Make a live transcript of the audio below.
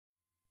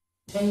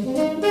Good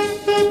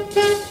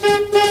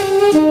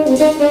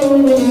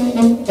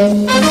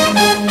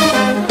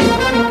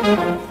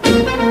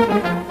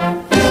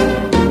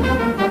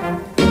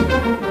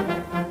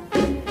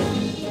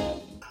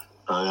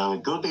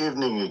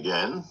evening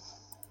again.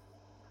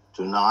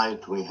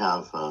 Tonight we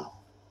have a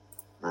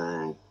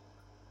very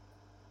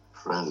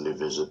friendly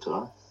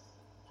visitor,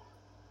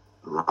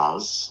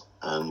 Raz,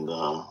 and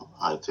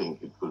I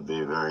think it would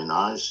be very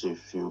nice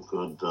if you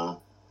could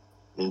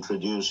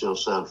introduce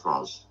yourself,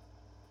 Raz.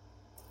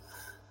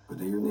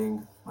 Good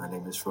evening. My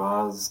name is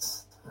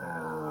Raz.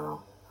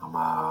 I'm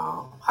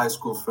a high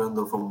school friend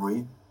of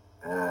Omri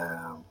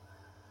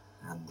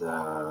and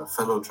a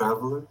fellow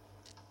traveler.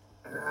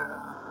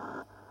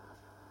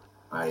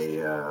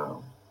 I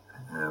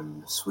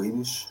am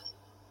Swedish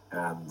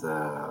and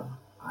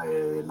I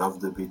love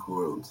the big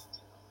world.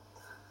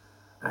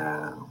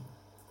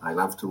 I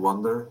love to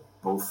wander,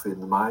 both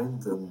in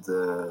mind and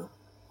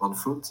on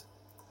foot.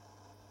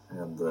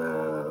 And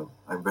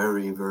I'm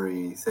very,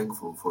 very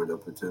thankful for the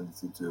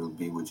opportunity to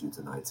be with you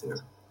tonight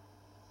here.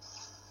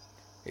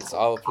 It's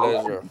our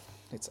pleasure.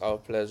 It's our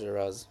pleasure,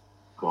 Raz.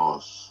 Of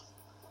course.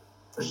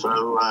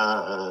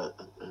 So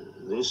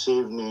this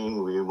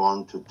evening we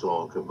want to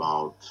talk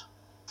about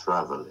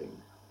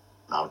traveling.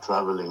 Now,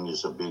 traveling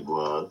is a big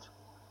word,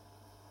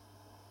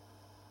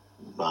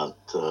 but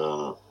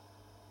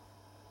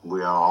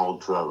we are all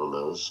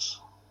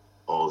travelers,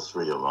 all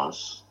three of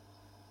us.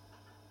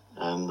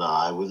 And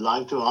I would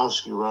like to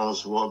ask you,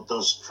 Raz, what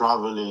does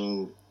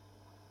traveling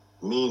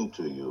mean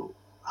to you?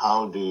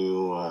 How do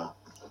you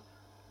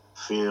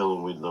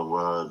feel with the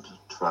word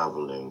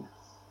traveling?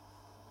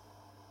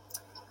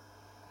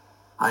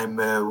 I'm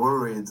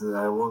worried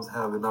I won't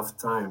have enough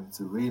time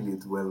to really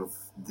dwell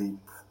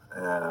deep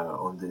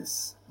on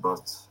this,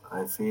 but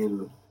I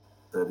feel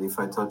that if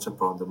I touch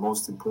upon the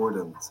most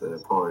important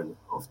part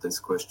of this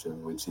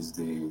question, which is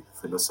the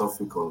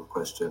philosophical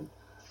question,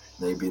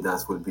 maybe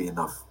that will be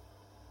enough.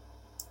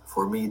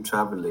 For me,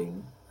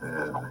 traveling,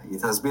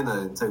 it has been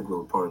an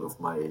integral part of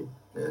my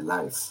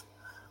life,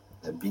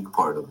 a big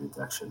part of it,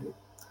 actually.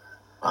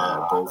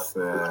 I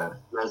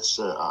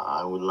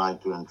would like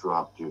to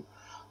interrupt you.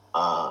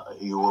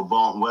 You were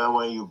born, where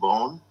were you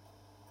born?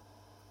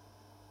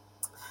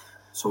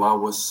 So I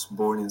was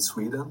born in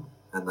Sweden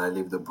and I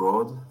lived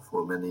abroad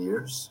for many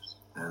years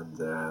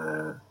and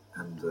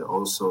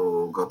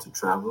also got to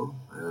travel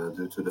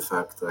due to the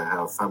fact I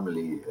have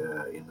family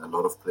in a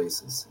lot of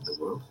places in the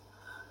world.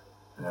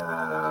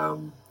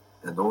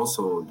 And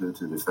also due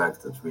to the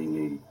fact that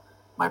really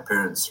my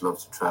parents love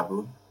to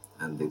travel,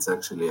 and it's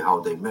actually how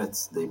they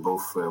met. They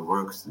both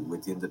worked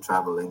within the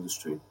travel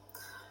industry.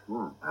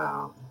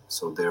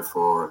 So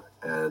therefore,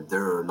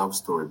 their love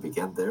story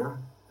began there,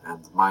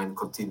 and mine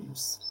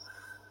continues.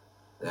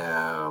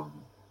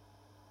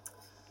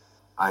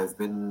 I've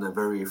been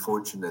very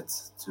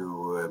fortunate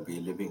to be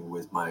living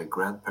with my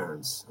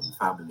grandparents and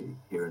family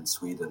here in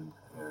Sweden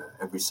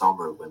every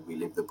summer when we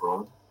lived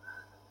abroad,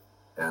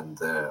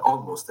 and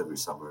almost every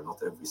summer,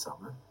 not every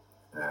summer,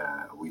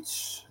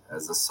 which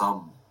as a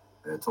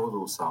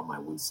total sum, I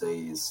would say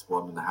is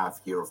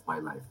 1.5 years of my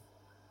life.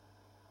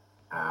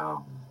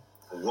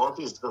 What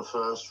is the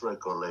first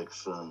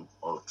recollection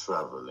of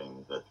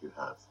traveling that you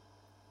have?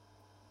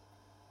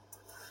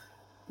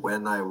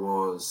 When I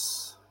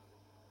was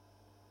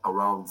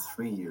around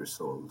 3 years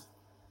old,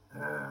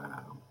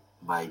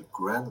 my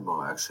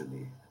grandma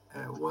actually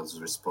was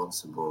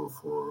responsible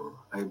for,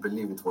 I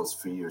believe it was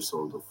 3 years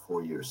old or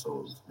 4 years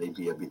old,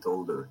 maybe a bit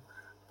older.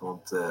 I'm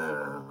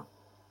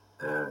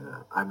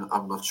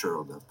not sure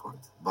on that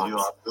part. But you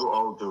are too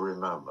old to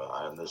remember,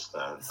 I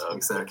understand.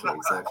 Exactly.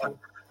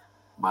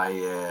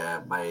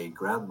 My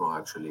grandma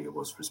actually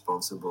was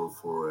responsible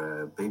for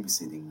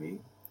babysitting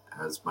me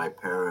as my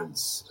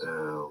parents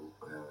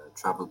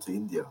traveled to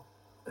India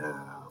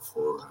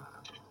for,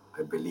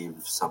 I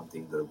believe,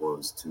 something that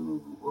was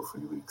 2 or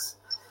 3 weeks.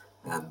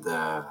 And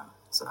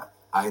so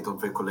I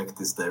don't recollect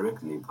this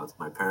directly, but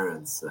my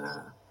parents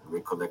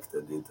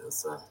recollected it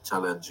as a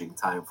challenging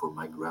time for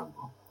my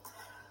grandma.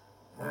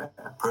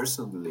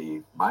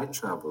 Personally, my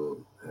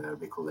travel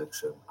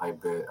recollection,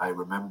 I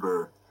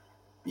remember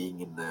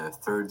being in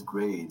 3rd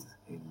grade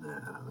in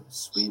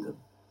Sweden.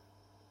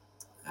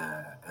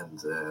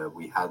 And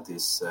we had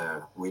this,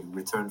 we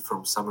returned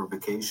from summer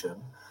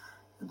vacation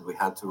and we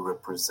had to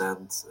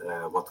represent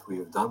what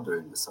we've done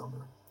during the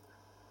summer.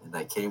 And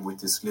I came with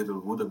this little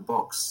wooden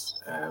box,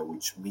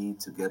 which me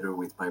together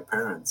with my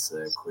parents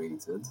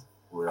created,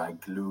 where I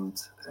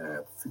glued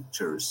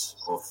pictures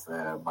of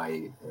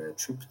my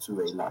trip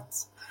to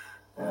Eilat,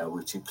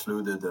 which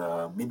included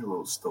a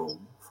mineral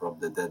stone from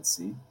the Dead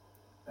Sea.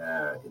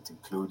 It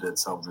included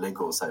some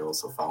Legos I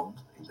also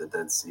found in the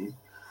Dead Sea.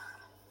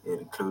 It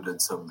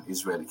included some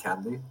Israeli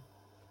candy,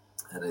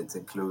 and it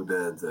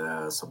included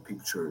some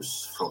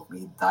pictures from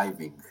me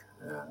diving.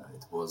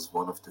 It was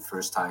one of the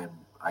first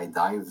time I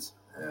dived,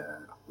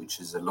 which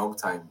is a long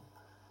time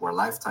or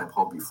lifetime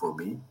hobby for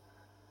me,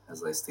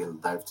 as I still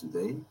dive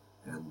today.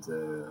 And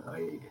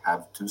I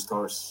have 2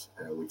 stars,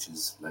 which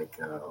is like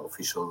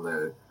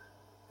official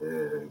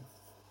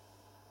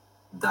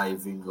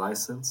diving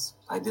license.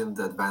 I didn't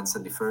advance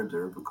any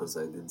further because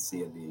I didn't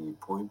see any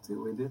point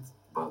with it,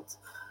 but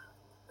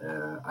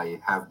I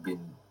have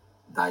been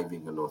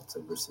diving a lot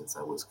ever since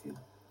I was a kid.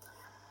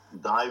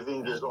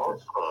 Diving is And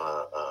also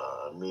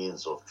a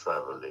means of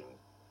traveling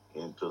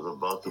into the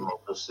bottom of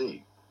the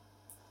sea.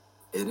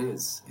 it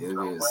is,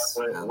 and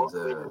What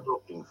were you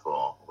looking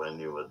for when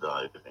you were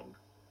diving?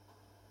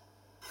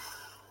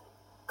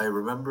 I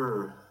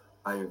remember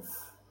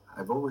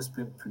I've always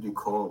been pretty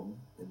calm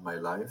in my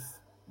life,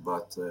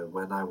 but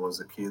when I was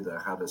a kid, I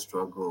had a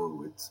struggle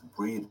with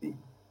breathing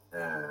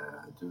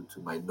due to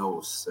my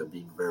nose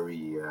being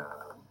very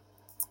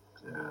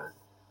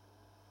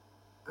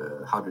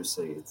uh, how do you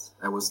say it?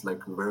 I was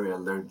like very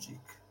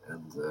allergic,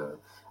 and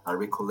I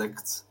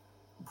recollect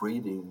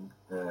breathing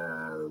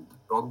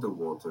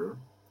underwater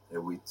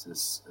with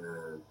this,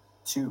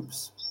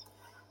 tubes,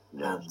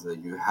 Yes,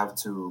 and you have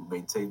to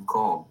maintain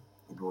calm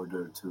in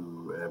order to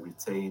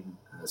retain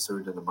a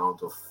certain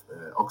amount of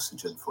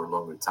oxygen for a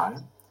longer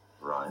time,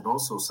 right. and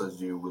also so that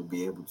you will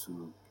be able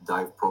to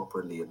dive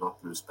properly and not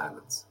lose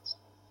balance.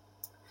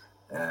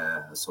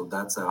 So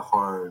that's a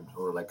hard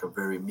or like a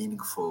very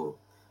meaningful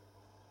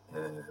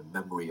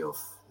memory of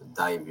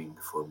diving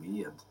for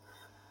me. And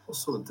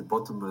also at the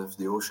bottom of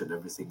the ocean,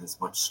 everything is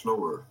much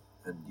slower,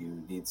 and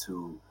you need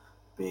to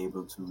be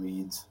able to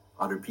read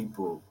other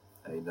people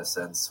in a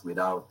sense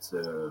without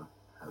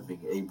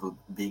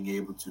being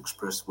able to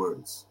express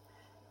words.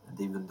 And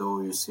even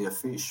though you see a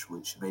fish,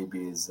 which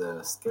maybe is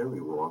a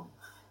scary one,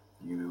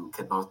 you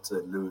cannot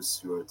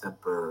lose your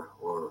temper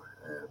or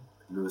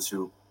lose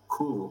your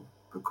cool,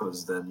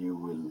 because then you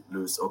will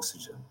lose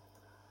oxygen.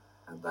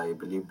 And I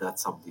believe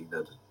that's something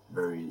that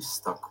very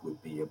stuck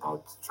with me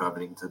about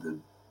traveling to the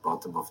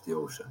bottom of the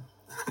ocean.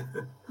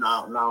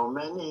 Now,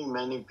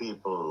 many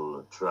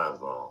people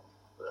travel.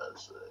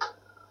 There's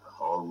a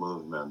whole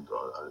movement.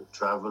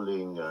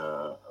 Traveling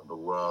the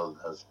world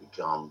has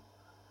become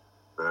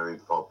very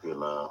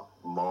popular.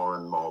 More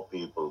and more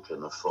people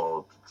can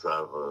afford to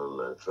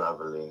travel.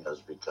 Traveling has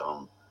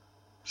become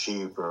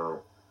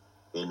cheaper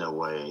in a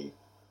way,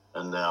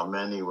 and there are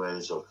many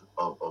ways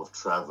of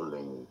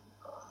traveling.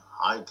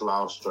 High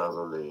class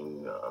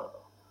traveling,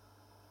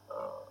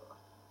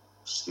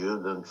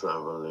 student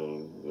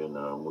traveling,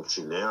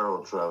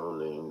 mochilero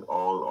traveling,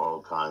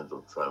 all kinds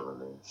of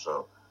traveling.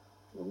 So,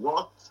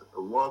 what,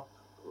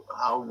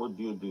 how would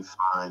you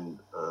define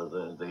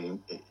the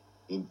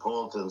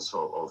importance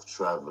of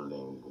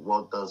traveling?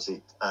 What does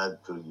it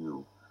add to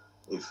you,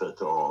 if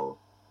at all?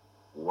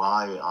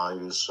 Why are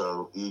you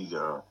so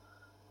eager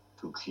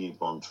to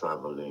keep on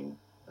traveling?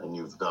 And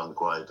you've done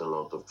quite a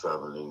lot of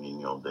traveling in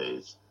your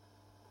days.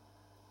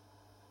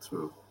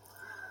 True.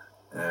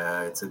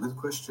 It's a good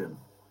question.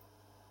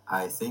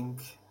 I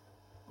think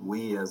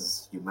we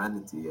as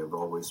humanity have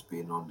always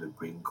been on the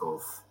brink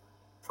of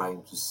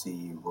trying to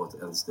see what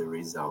else there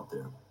is out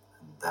there.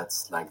 And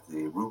that's like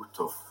the root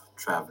of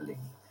traveling.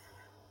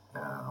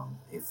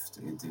 If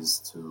it is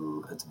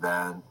to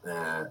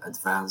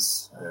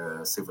advance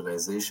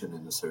civilization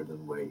in a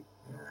certain way,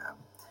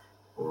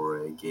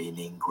 or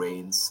gaining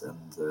grains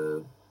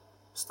and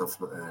stuff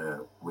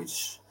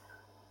which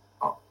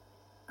uh,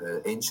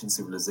 ancient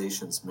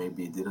civilizations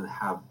maybe didn't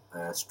have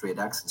straight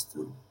access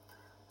to.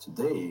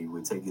 Today,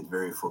 we take it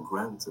very for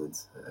granted,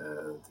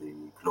 the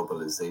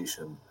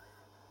globalization,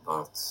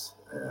 but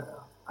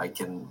I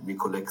can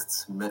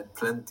recollect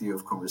plenty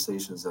of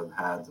conversations I've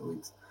had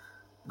with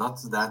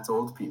not that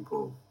old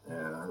people.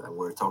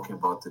 We're talking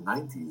about the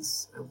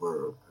 90s,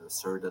 where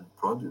certain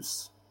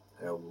produce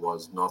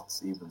was not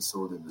even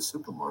sold in the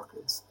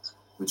supermarkets,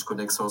 which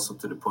connects also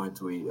to the point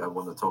I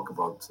want to talk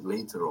about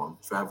later on,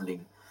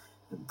 traveling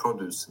and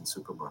produce in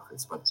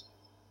supermarkets. But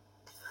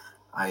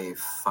I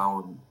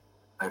found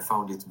I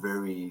found it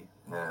very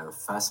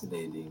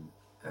fascinating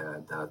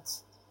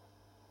that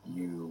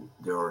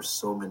there are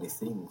so many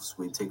things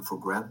we take for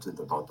granted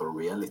about our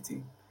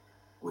reality,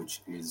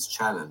 which is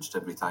challenged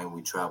every time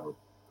we travel,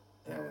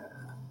 uh,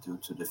 due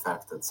to the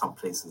fact that some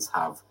places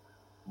have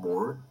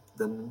more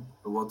than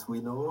what we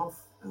know of,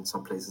 and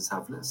some places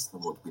have less than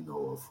what we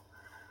know of.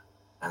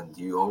 And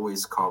you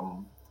always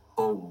come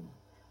home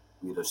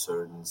with a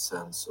certain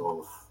sense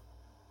of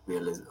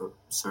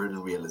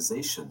certain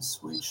realizations,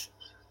 which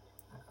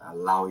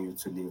allow you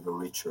to live a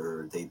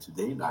richer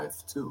day-to-day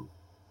life too.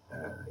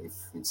 If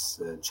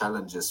it's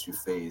challenges you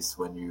face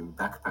when you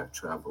backpack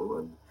travel,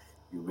 and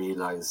you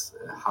realize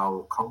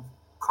how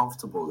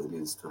comfortable it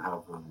is to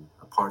have an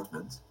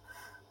apartment,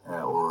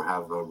 or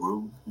have a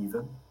room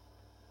even,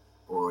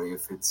 or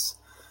if it's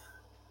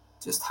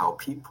just how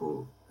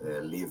people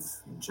live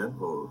in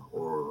general,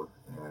 or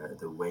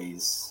the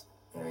ways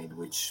in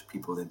which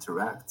people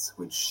interact,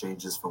 which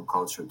changes from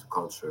culture to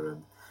culture,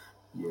 and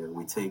yeah,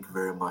 we take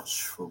very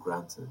much for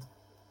granted.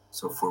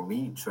 So for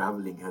me,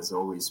 traveling has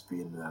always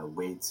been a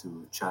way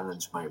to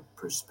challenge my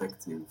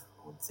perspective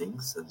on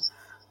things and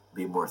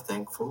be more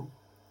thankful,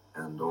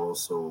 and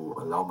also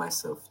allow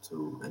myself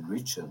to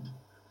enrich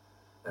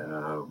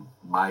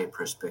my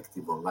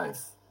perspective on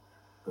life.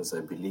 Because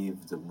I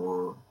believe the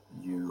more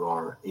you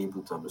are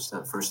able to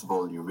understand. First of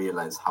all, you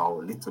realize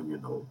how little you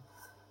know,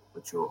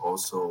 but you're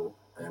also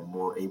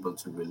more able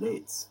to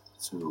relate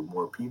to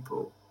more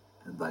people.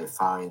 And I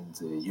find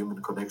the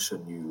human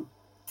connection you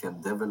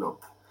can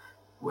develop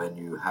when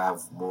you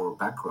have more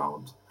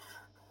background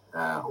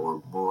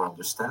or more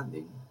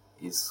understanding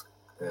is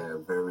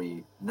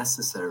very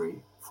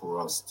necessary for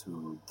us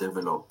to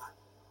develop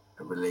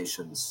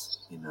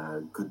relations in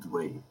a good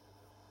way.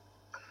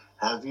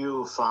 Have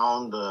you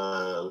found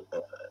the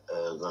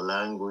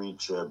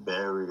language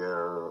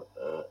barrier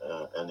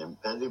an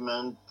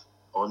impediment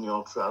on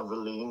your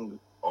traveling,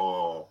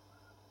 or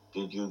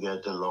did you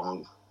get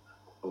along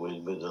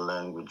with the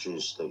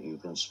languages that you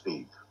can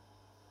speak?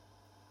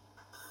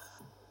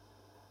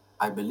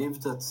 I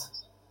believe that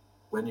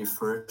when you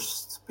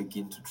first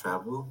begin to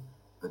travel,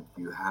 that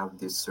you have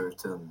this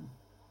certain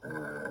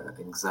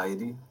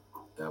anxiety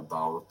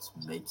about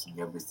making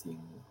everything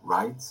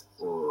right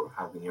or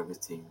having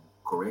everything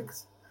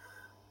correct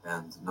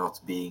and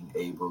not being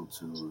able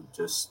to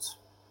just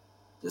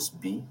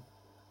be.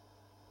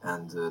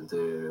 And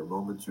the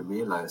moment you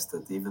realize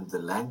that even the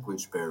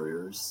language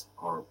barriers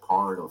are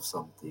part of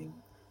something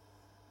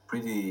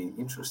pretty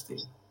interesting,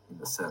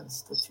 in a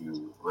sense that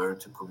you learn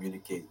to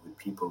communicate with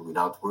people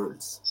without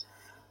words,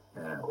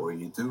 or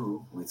you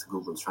do with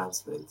Google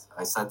Translate.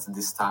 I sat in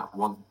this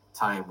one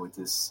time with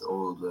this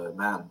old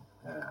man.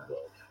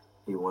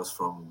 He was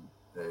from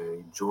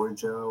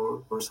Georgia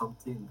or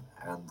something,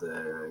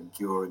 and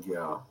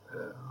Georgia,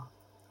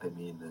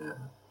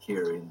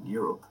 here in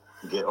Europe.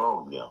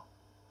 Georgia.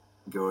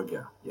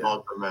 Georgia, yeah.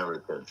 North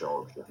America,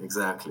 Georgia.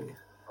 Exactly.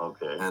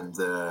 Okay. And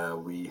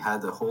we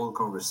had a whole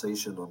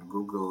conversation on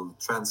Google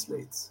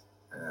Translate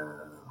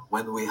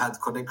when we had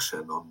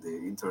connection on the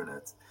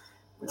internet,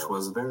 which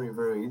was very,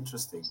 very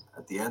interesting.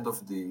 At the end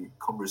of the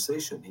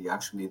conversation, he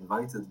actually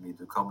invited me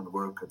to come and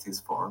work at his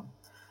farm.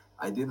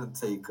 I didn't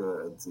take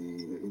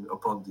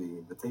upon the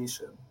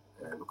invitation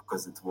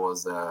because it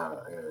was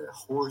a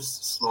horse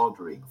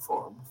slaughtering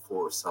farm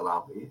for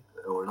salami,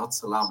 or not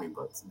salami,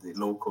 but the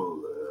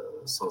local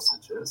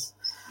sausages.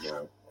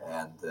 Yeah.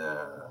 And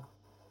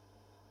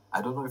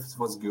I don't know if it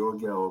was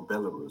Georgia or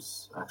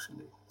Belarus,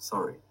 actually.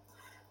 Sorry.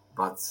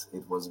 But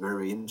it was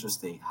very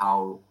interesting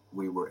how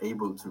we were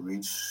able to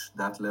reach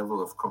that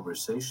level of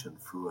conversation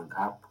through an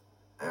app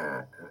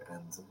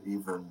and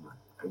even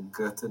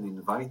gotten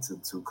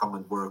invited to come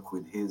and work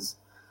with his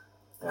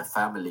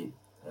family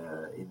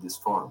in this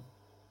farm.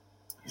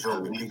 He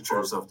showed me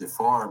pictures of the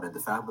farm and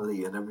the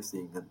family and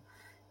everything.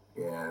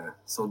 And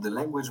so the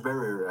language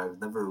barrier, I've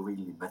never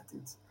really met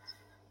it.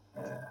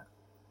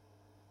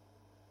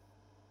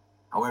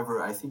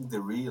 However, I think the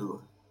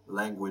real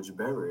language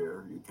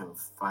barrier you can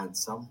find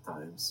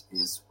sometimes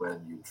is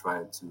when you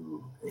try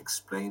to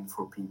explain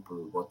for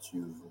people what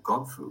you've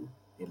gone through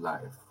in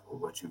life or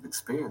what you've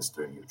experienced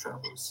during your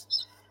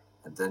travels.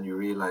 And then you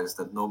realize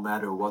that no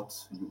matter what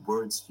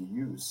words you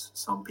use,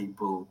 some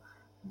people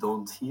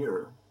don't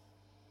hear,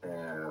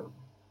 uh,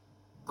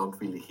 don't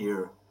really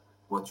hear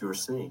what you're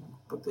saying,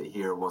 but they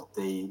hear what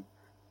they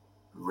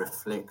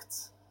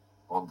reflect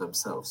on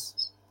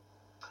themselves.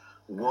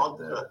 What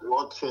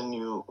can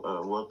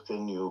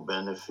you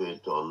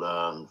benefit or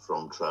learn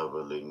from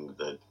traveling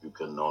that you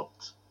cannot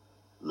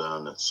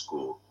learn at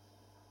school?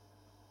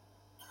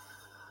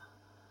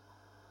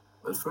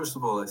 Well, first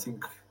of all, I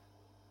think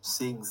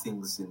seeing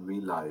things in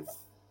real life,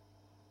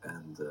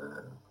 and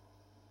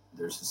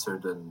there's a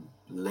certain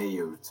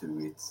layer to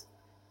it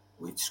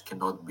which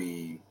cannot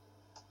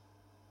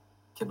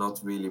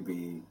really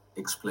be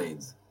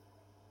explained,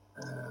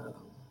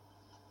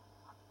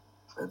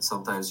 and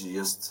sometimes you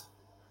just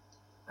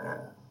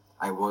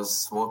I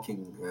was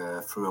walking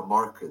through a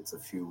market a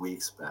few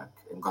weeks back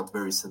and got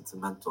very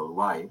sentimental.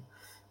 Why?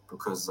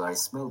 Because I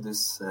smelled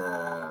this.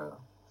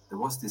 There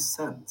was this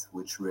scent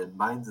which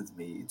reminded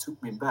me. It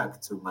took me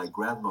back to my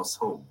grandma's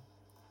home,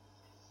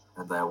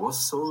 and I was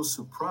so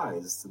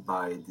surprised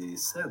by the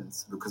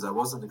scent because I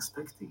wasn't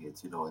expecting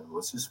it. And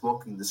was just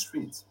walking the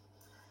street.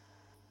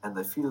 And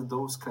I feel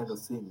those kind of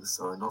things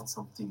are not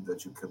something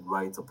that you can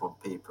write upon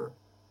paper.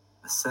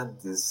 A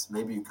scent is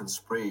maybe you can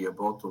spray a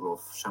bottle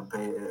of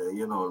champagne,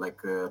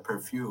 like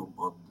perfume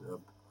on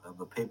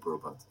the paper,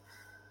 but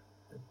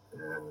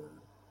uh,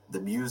 the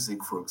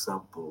music, for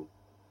example.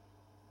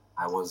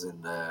 I was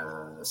in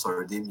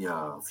Sardinia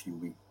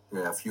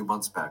a few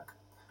months back.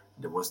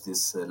 There was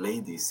this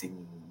lady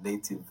singing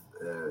native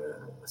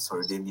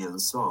Sardinian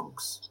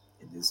songs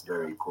in this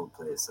very cool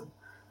place, and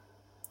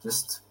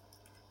just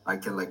I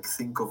can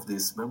think of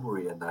this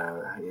memory and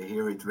I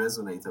hear it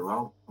resonate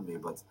around me,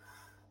 but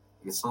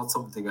it's not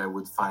something I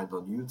would find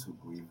on YouTube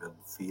or even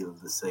feel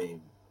the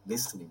same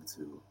listening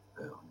to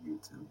on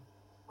YouTube.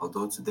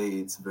 Although today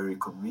it's very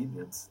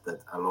convenient that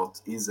a lot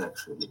is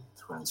actually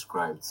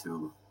transcribed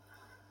to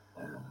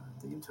uh,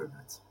 the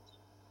internet.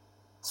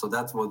 So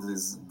that's what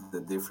is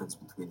the difference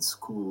between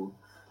school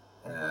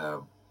uh,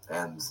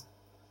 and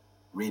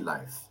real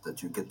life,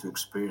 that you get to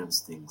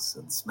experience things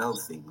and smell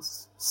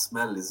things.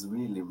 Smell is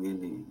really,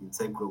 really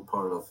integral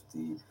part of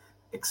the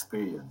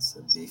experience,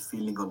 and the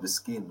feeling on the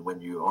skin when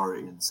you are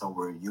in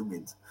somewhere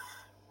humid,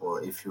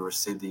 or if you're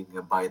sitting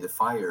by the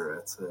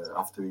fire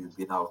after you've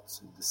been out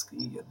in the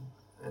ski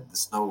and the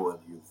snow and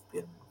you've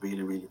been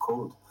really, really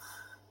cold.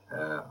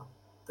 Uh,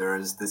 there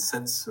is the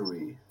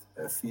sensory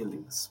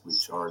feelings,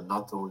 which are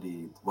not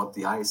only what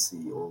the eye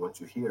see or what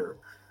you hear,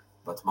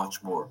 but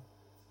much more.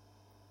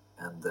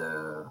 And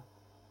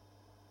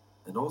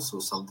also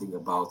something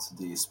about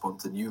the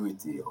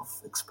spontaneity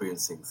of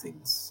experiencing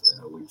things,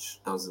 which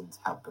doesn't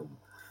happen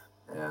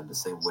the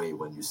same way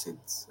when you sit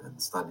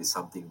and study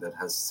something that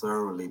has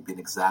thoroughly been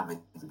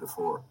examined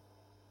before.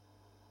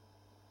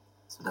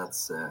 So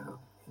that's, in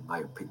my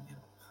opinion.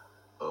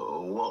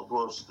 What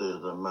was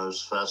the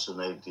most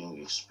fascinating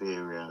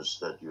experience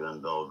that you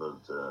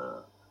encountered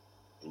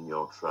in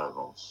your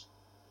travels?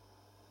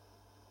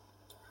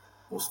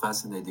 Most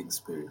fascinating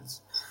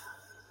experience.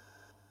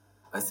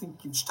 I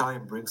think each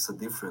time brings a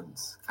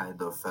different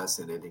kind of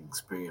fascinating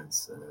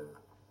experience.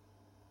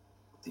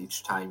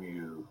 Each time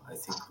you, I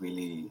think,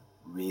 really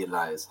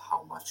realize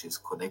how much is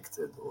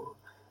connected or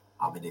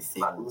how many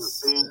But you've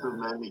things. been to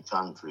many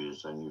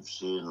countries and you've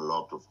seen a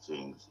lot of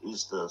things.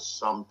 Is there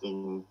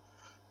something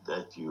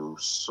that you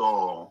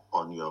saw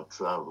on your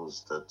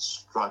travels that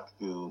struck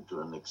you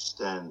to an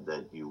extent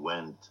that you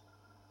went,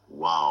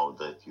 wow,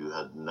 that you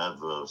had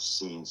never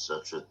seen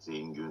such a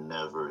thing, you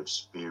never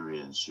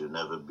experienced, you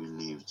never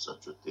believed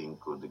such a thing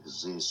could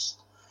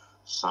exist?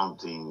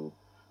 Something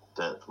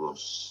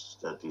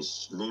that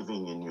is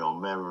living in your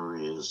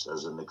memories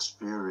as an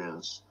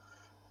experience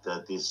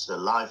that is a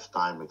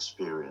lifetime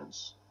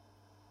experience.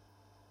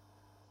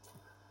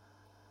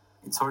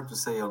 It's hard to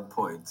say on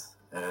point,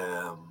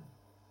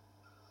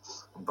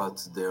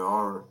 but there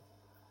are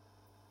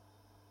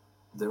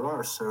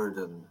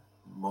certain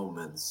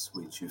moments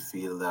which you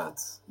feel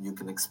that you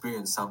can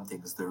experience some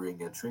things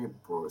during a trip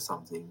or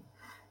something,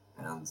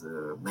 and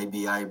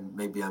maybe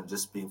I'm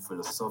just being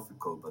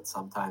philosophical, but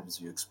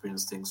sometimes you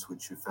experience things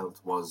which you felt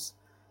was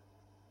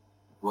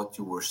what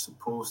you were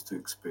supposed to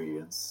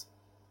experience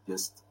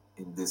just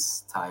in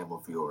this time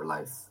of your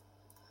life.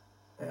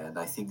 And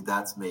I think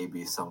that's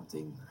maybe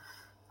something.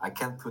 I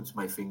can't put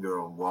my finger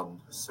on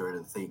one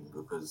certain thing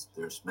because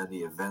there's many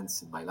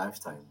events in my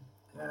lifetime.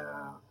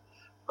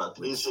 But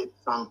is it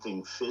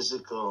something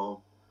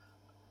physical,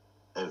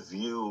 a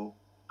view,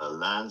 a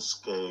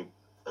landscape,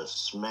 a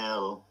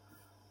smell,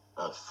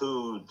 a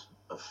food,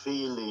 a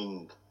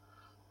feeling,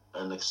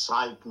 an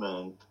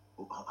excitement?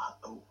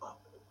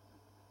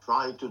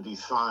 Try to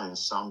define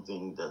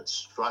something that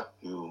struck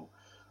you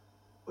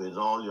with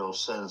all your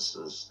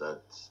senses,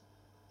 that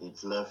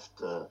it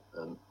left a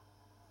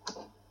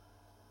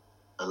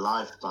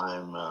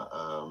lifetime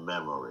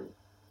memory.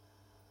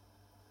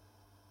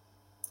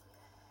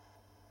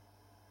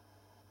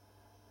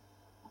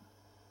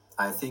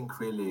 I think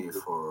really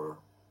for,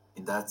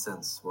 in that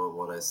sense,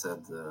 what I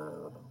said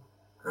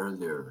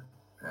earlier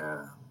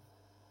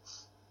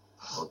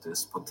about the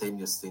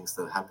spontaneous things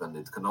that happen,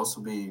 it can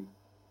also be.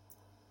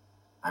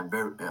 I'm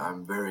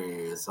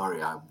very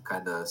sorry. I'm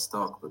kind of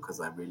stuck because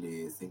I'm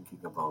really thinking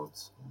about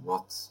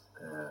what,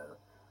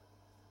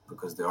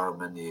 because there are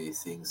many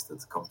things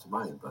that come to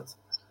mind, but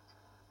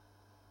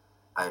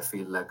I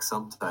feel like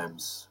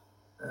sometimes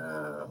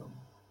uh,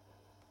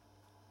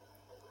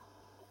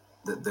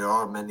 that there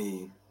are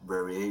many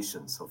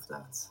variations of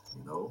that,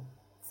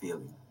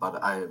 feeling.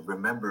 But I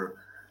remember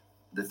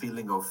the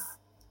feeling of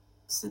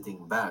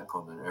sitting back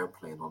on an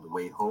airplane on the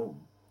way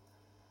home,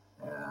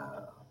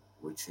 uh,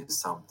 which is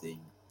something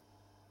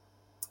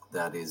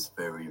that is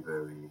very,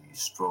 very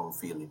strong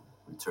feeling,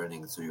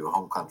 returning to your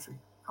home country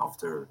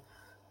after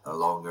a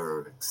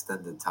longer,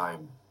 extended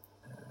time.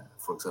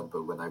 For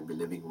example, when I've been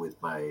living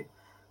with my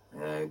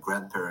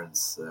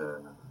grandparents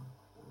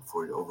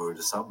for over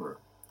the summer,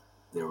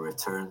 the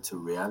return to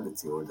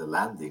reality or the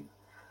landing,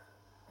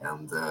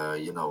 and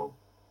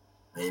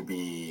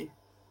maybe for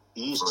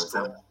East West,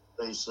 example,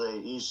 they say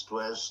East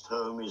West,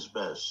 home is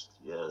best.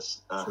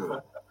 Yes.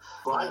 sure,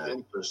 Quite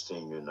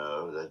interesting,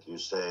 that you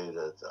say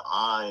that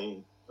I,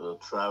 the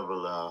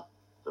traveler,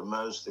 the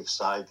most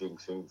exciting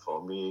thing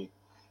for me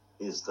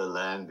is the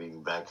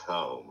landing back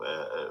home,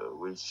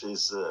 which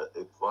is a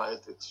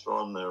quite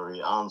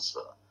extraordinary answer.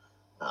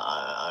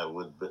 I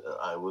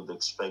would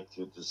expect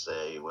you to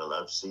say, well,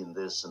 I've seen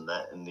this and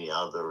that and the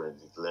other, and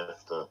it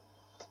left a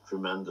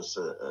tremendous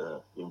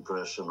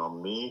impression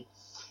on me.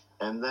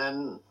 And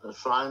then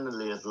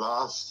finally, at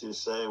last, you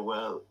say,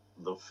 well,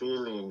 the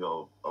feeling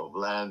of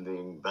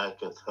landing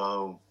back at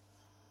home,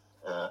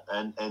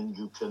 and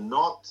you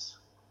cannot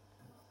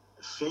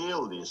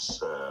feel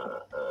this,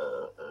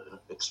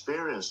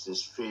 experience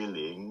this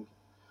feeling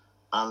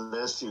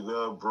unless you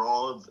go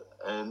abroad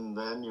and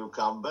then you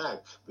come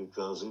back.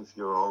 Because if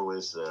you're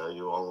always there,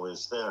 you're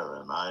always there.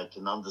 And I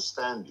can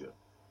understand you.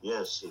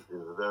 Yes, it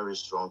is a very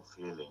strong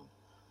feeling,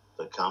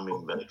 the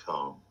coming back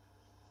home.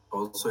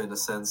 also in a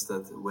sense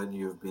that when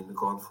you've been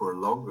gone for a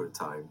longer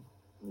time,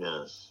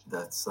 Yes.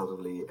 that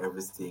suddenly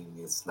everything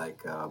is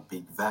like a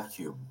big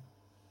vacuum,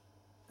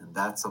 and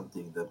that's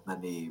something that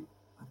many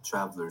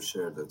travelers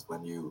share. That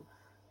when you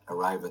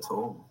arrive at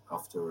home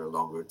after a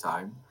longer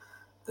time,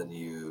 then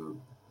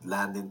you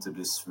land into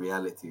this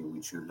reality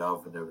which you love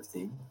and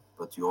everything,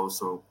 but you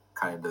also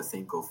kind of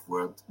think of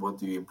what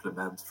do you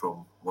implement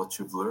from what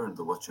you've learned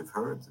or what you've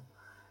heard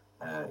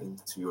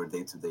into your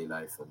day-to-day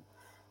life. And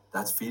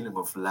that feeling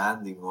of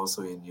landing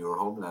also in your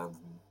homeland,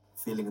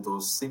 feeling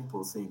those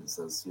simple things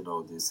as,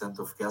 the scent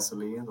of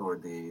gasoline or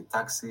the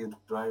taxi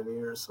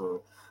drivers,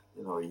 or,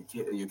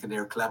 you can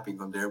hear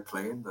clapping on the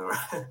airplane, or,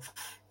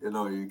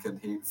 you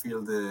can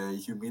feel the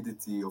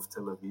humidity of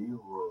Tel Aviv,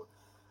 or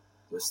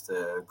just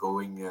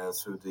going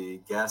through the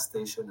gas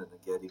station and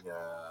getting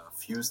a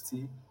fused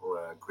tea or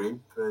a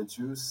grape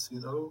juice,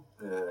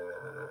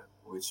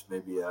 which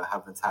maybe I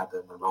haven't had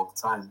in a long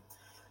time.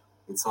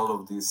 It's all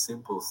of these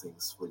simple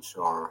things which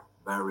are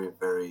very,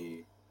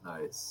 very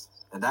nice.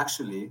 And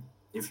actually,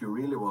 if you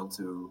really want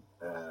to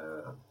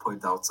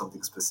point out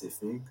something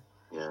specific,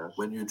 Yes.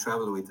 when you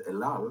travel with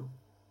Elal,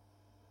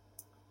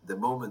 the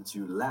moment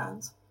you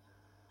land,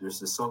 there's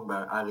a song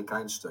by Arik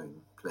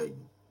Einstein playing,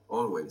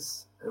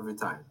 always, every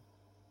time.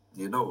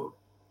 Do you know?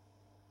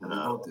 Have you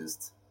No.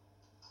 noticed?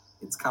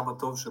 It's Kama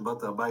Tov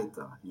Shabbat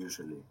Abaita,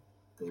 usually.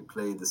 They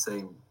play the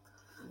same.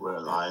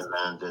 Well, I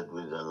landed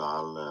with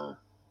Elal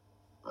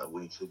a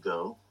week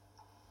ago.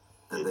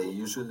 And they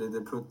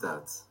put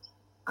that.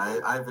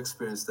 I've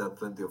experienced that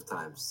plenty of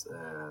times.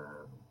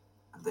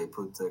 And they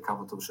put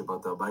Kama Tov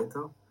Shabbat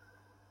Abaita,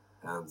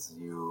 and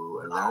you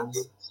land.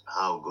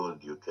 How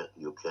good you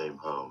came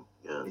home.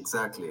 Yes.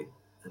 Exactly.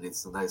 And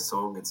it's a nice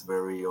song. It's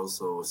very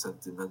also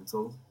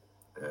sentimental.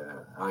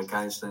 Arik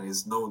Einstein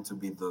is known to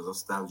be the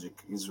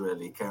nostalgic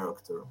Israeli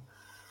character,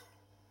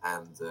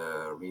 and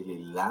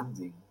really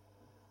landing,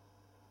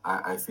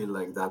 I feel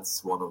like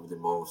that's one of the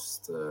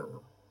most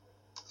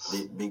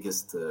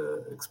biggest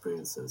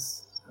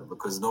experiences,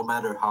 because no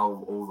matter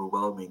how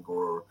overwhelming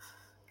or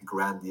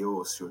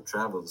grandiose your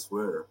travels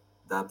were,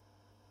 that.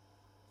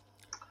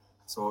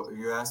 So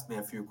you asked me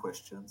a few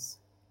questions,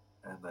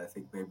 and I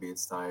think maybe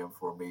it's time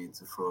for me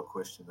to throw a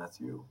question at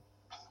you.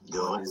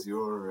 Go. What is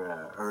your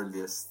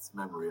earliest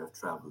memory of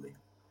traveling,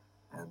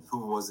 and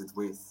who was it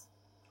with?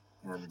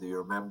 And do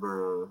you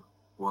remember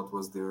what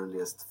was the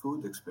earliest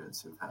food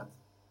experience you've had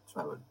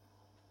traveling?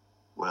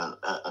 Well,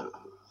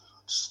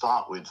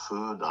 start with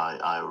food.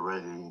 I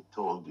already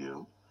told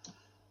you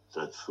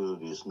that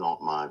food is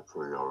not my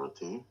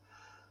priority,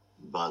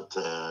 but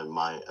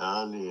my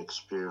early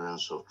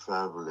experience of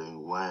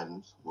traveling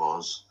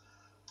was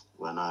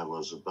when I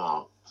was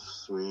about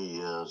 3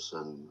 years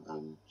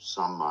and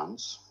some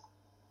months.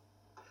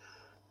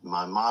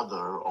 My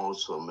mother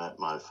also met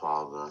my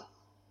father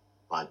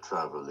by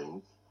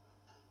traveling.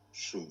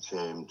 She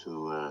came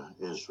to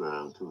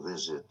Israel to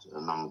visit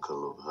an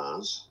uncle of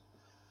hers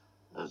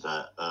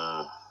that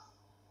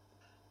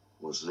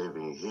was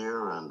living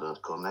here, and the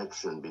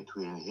connection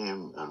between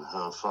him and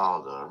her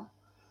father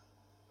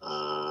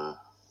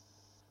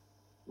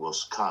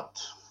was cut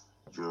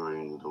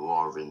during the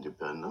War of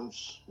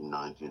Independence in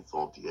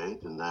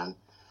 1948, and then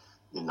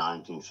in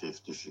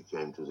 1950 she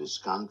came to this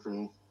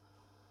country,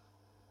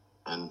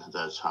 and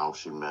that's how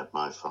she met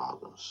my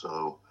father.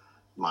 So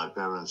my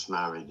parents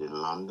married in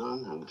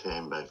London and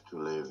came back to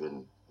live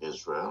in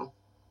Israel.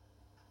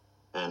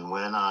 And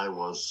when I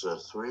was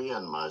 3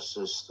 and my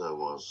sister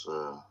was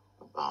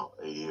about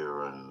a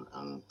year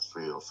and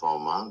 3 or 4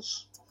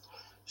 months,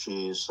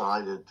 she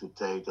decided to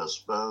take us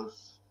both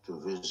to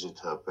visit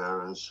her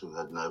parents who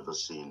had never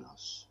seen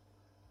us.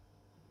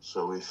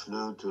 So we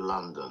flew to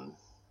London.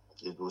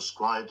 It was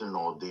quite an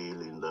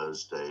ordeal in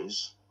those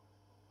days.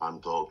 I'm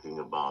talking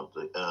about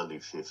the early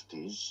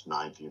 50s,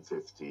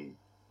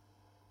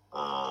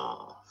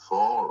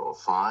 1954 or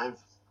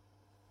 5.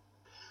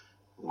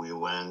 We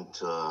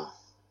went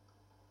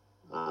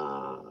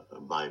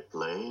by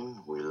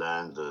plane. We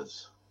landed.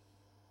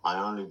 I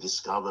only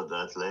discovered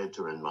that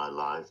later in my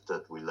life,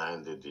 that we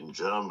landed in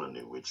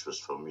Germany, which was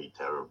for me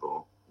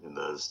terrible. In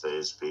those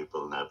days,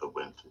 people never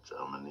went to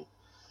Germany.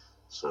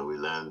 So we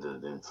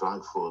landed in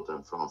Frankfurt,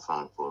 and from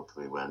Frankfurt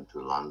we went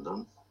to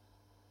London.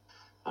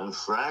 And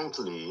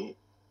frankly,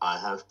 I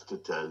have to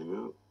tell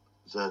you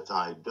that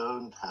I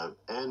don't have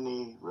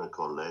any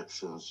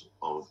recollections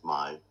of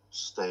my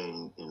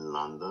staying in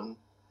London.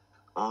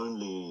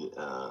 Only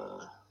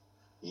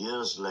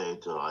years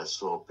later I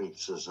saw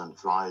pictures and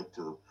tried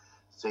to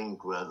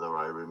think whether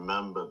I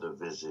remember the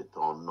visit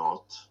or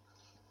not,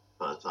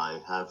 but I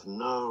have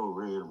no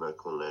real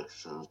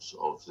recollections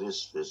of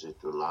this visit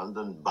to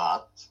London.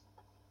 But,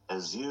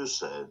 as you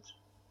said,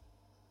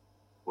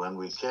 when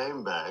we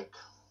came back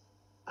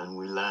and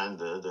we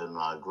landed, and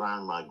my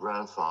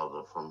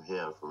grandfather from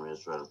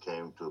Israel,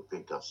 came to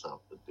pick us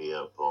up at the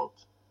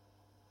airport,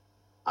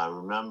 I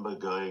remember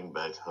going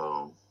back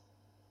home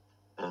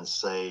and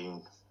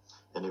saying,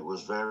 and it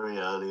was very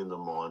early in the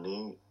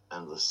morning,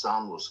 and the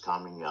sun was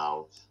coming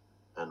out,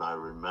 and I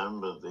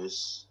remember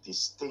this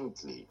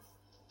distinctly,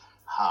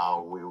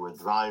 how we were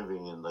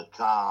driving in the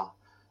car,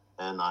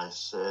 and I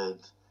said,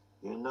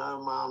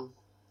 Mom,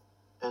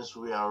 as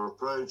we are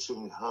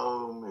approaching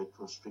home, it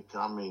was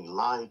becoming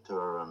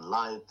lighter and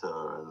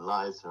lighter and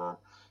lighter,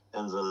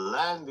 And the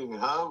landing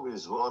home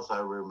is what I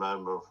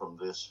remember from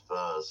this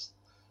first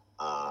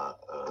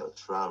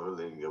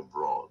traveling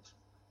abroad.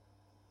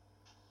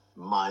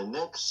 My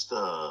next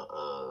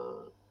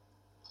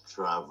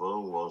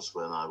travel was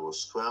when I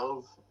was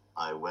 12.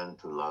 I went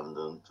to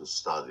London to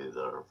study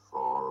there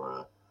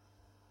for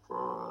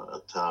a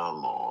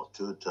term or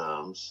 2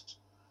 terms.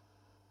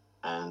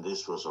 And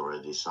this was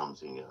already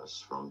something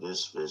else. From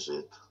this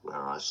visit,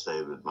 where I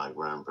stayed with my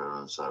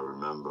grandparents, I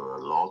remember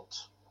a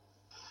lot.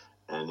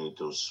 And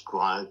it's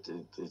quite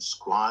a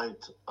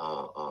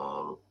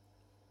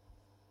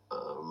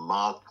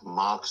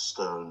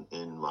markstone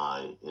in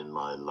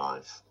my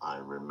life. I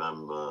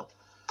remember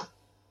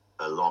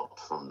a lot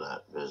from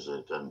that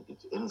visit, and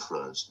it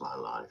influenced my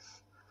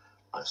life.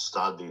 I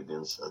studied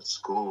at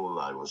school.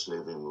 I was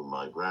living with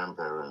my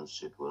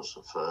grandparents. It was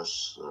the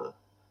first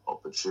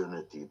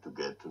opportunity to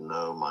get to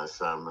know my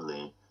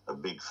family, a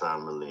big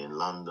family in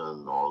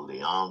London, all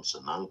the aunts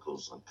and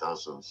uncles and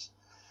cousins.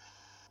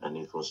 And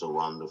it was a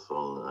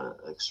wonderful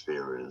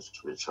experience,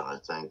 which I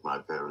thank my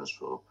parents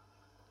for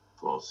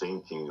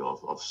thinking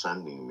of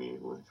sending me,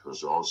 which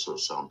was also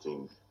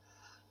something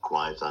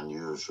quite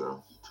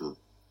unusual, to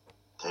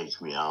take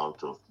me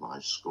out of my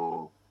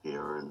school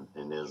here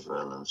in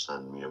Israel and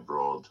send me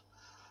abroad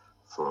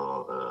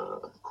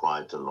for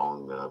quite a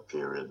long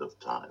period of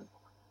time.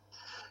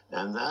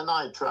 And then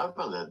I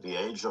traveled at the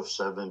age of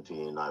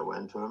 17. I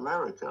went to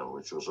America,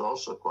 which was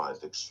also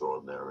quite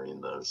extraordinary in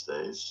those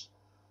days.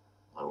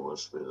 I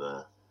was with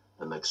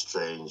an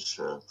exchange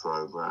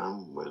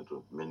program with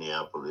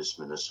Minneapolis,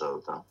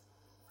 Minnesota.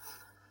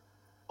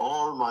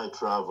 All my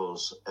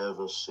travels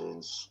ever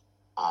since,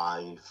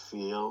 I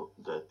feel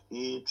that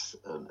each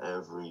and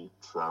every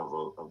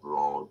travel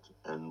abroad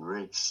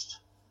enriched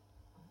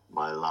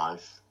my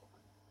life,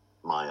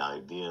 my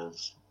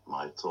ideas,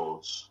 my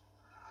thoughts.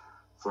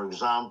 For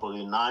example,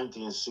 in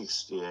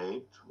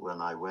 1968,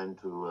 when I went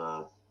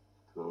to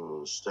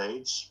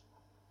States,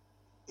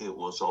 it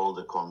was all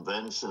the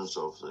conventions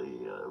of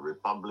the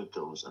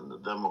Republicans and the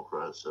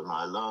Democrats, and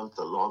I learned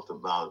a lot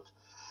about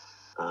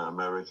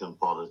American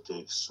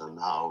politics and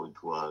how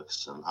it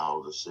works and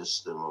how the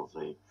system of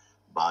the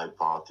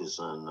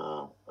bipartisan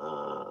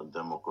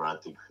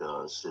democratic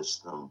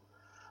system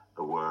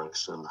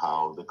works and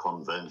how the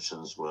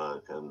conventions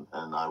work, and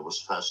I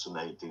was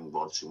fascinating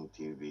watching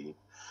TV.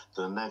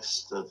 The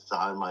next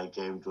time I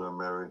came to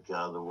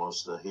America, there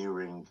was the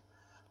hearing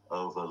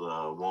over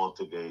the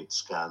Watergate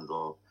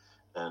scandal,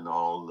 and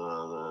all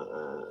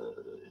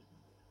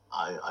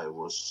I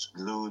was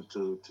glued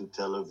to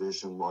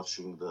television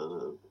watching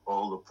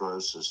all the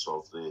process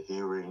of the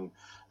hearing,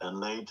 and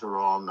later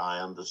on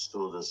I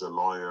understood as a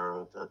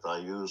lawyer that I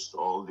used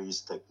all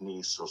these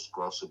techniques of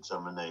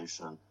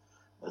cross-examination,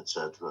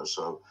 etc.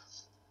 So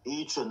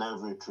each and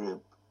every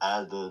trip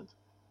added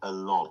a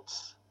lot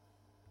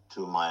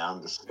to my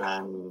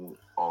understanding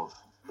of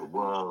the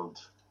world,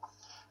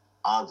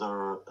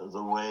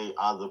 the way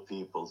other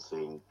people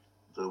think,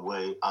 the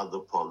way other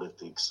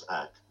politics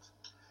act,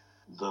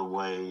 the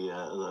way,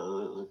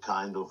 the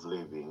kind of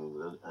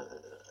living,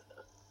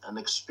 an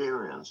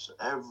experience.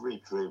 Every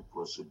trip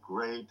was a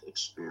great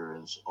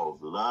experience of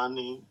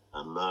learning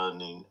and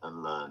learning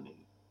and learning.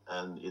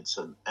 And it's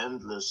an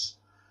endless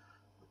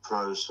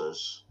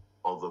process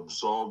of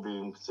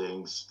absorbing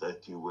things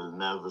that you will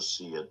never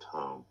see at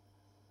home.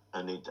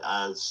 And it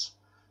adds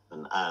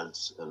and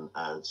adds and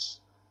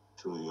adds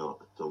to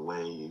the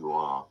way you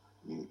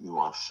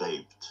are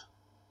shaped.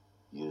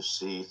 You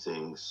see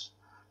things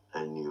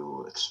and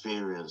you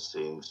experience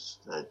things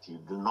that you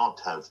do not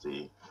have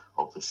the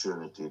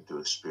opportunity to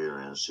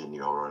experience in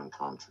your own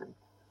country.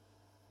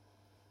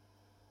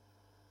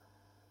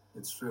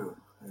 It's true.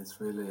 It's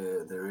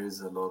really, there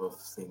is a lot of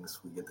things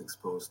we get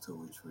exposed to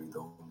which we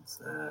don't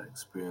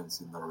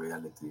experience in our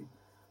reality.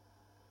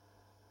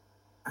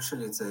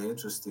 Actually, it's an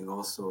interesting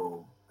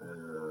also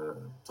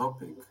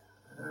topic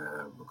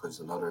because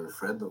another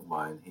friend of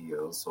mine, he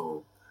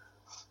also,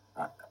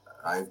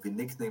 I've been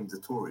nicknamed the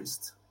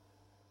tourist.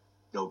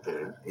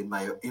 Okay. In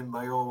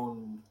my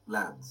own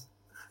land.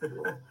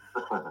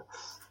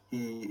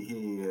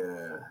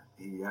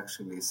 He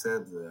actually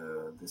said,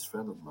 this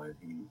friend of mine,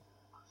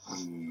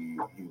 he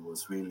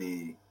was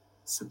really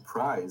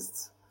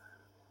surprised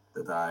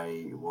that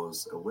I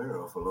was aware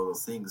of a lot of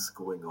things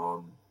going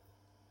on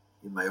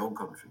in my own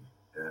country,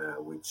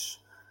 which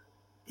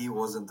he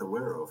wasn't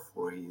aware of,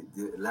 or he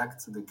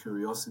lacked the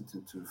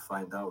curiosity to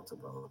find out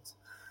about.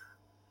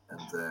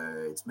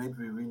 And it's made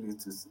me really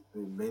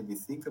made me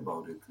think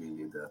about it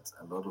really, that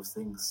a lot of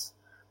things,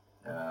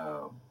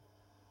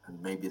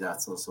 and maybe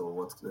that's also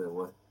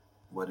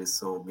what is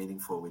so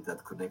meaningful with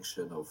that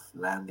connection of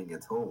landing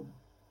at home,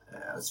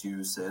 as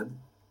you said,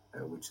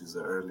 which is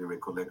an early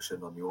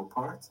recollection on your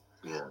part.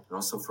 Yeah. And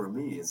also for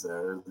me is an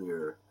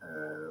earlier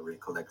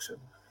recollection,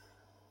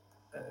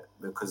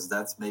 because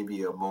that's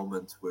maybe a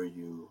moment where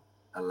you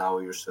allow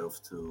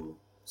yourself to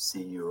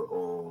see your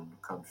own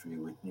country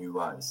with new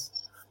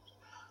eyes.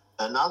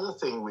 Another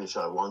thing which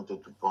I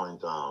wanted to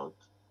point out,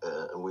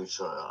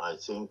 which I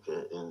think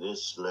in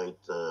this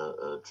late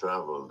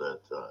travel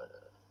that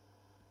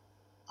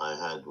I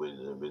had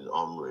with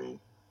Omri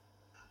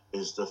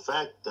is the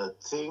fact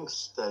that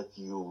things that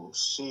you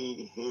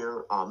see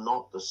here are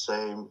not the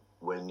same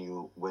when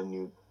you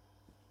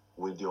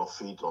with your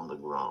feet on the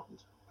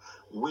ground.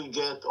 We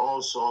get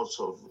all sorts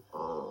of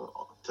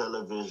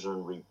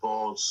television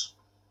reports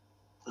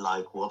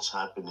like what's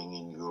happening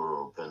in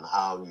Europe and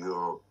how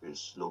Europe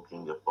is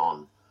looking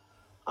upon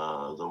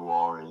the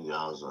war in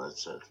Gaza,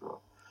 etc.,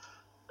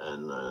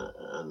 and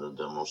the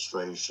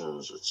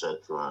demonstrations,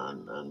 etc.,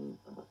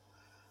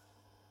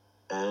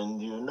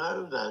 and you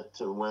know that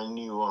when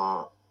you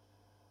are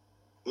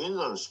in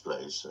those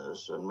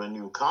places and when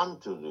you come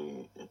to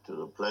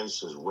the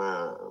places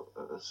where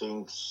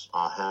things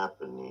are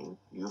happening,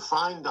 you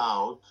find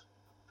out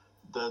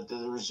that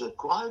there is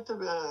quite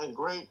a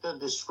great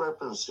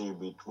discrepancy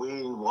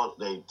between what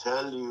they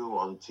tell you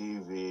on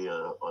TV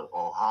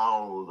or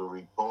how the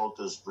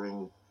reporters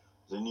bring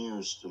the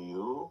news to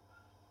you.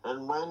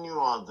 And when you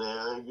are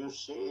there, you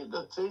see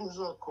that things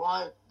are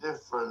quite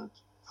different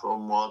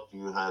from what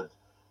you had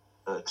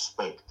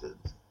expected.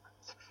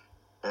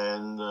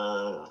 And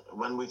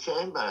when we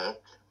came back,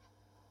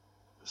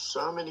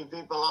 so many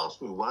people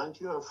asked me, "Weren't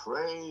you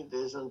afraid?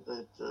 Isn't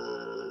it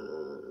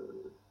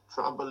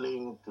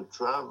troubling to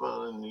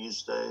travel in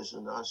these days?"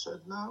 And I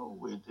said, "No,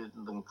 we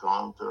didn't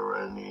encounter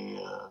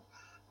any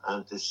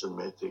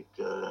anti-Semitic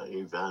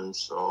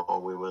events, or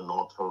we were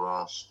not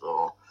harassed,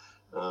 or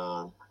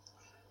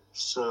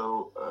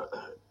so."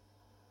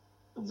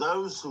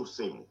 Those who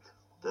think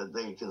that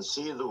they can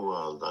see the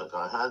world, like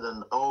I had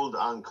an old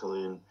uncle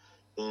in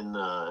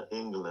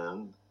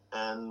England,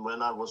 and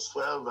when I was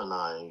 12 and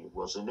I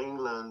was in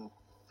England,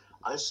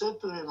 I said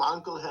to him,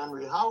 "Uncle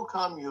Henry, how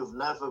come you've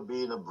never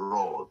been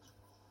abroad?"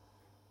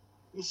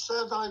 He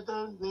said, "I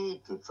don't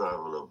need to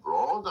travel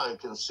abroad. I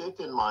can sit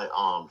in my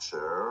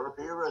armchair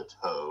here at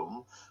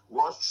home,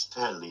 watch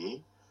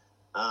telly,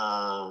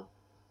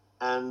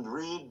 and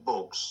read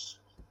books,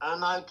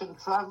 and I can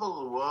travel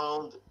the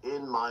world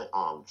in my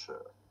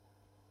armchair."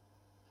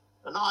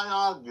 And I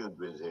argued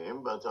with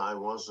him, but I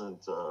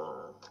wasn't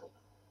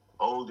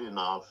old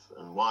enough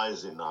and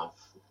wise enough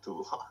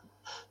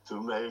to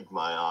make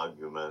my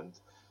argument.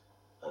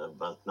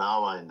 But now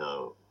I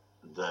know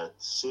that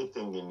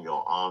sitting in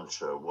your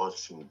armchair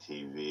watching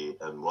TV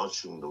and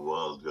watching the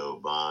world go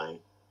by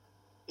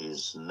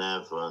is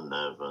never,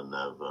 never,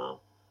 never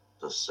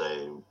the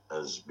same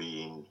as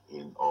being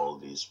in all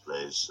these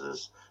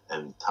places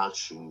and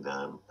touching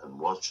them and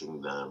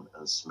watching them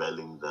and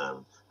smelling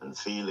them and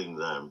feeling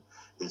them.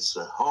 It's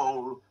a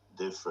whole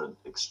different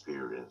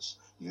experience.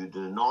 You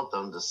do not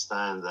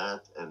understand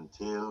that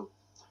until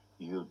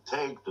you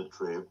take the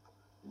trip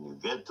and you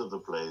get to the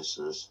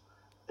places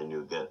and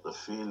you get the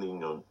feeling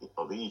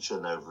of each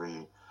and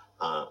every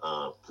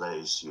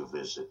place you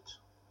visit.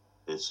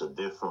 It's a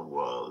different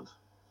world.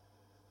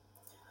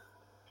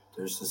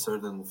 There's a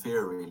certain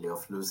fear, really,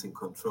 of losing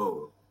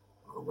control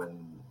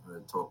when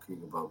talking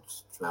about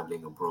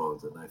traveling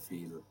abroad, and I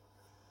feel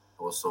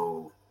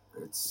also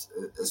it's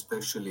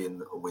especially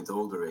with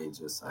older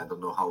ages. I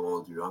don't know how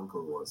old your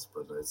uncle was,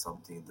 but it's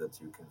something that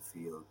you can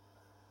feel.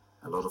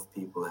 A lot of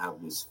people have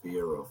this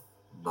fear of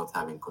not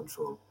having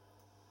control.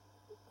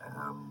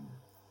 Um,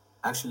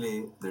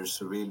 Actually, there's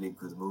a really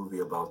good movie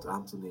about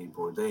Anthony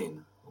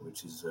Bourdain,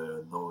 which is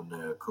a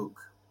known cook.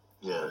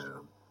 Yes.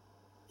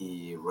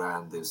 He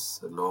ran this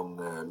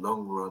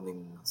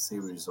long-running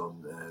series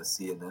on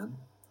CNN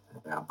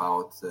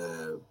about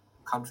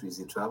countries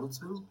he traveled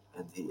to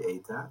and he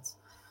ate at,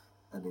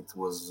 and it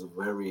was a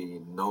very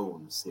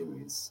known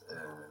series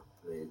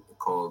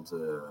called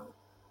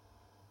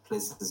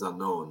Places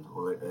Unknown,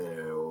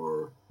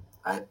 or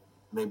I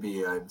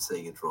maybe I'm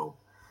saying it wrong,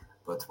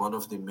 but one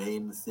of the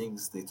main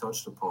things they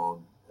touched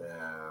upon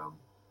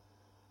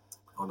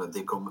on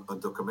a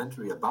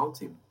documentary about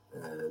him.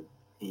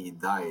 He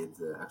died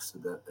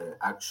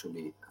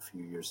actually a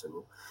few years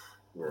ago.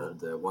 Yeah.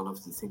 And one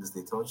of the things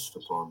they touched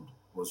upon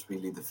was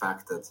really the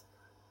fact that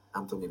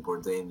Anthony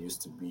Bourdain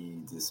used to be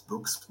this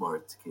book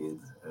smart kid,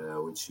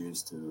 which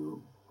used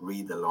to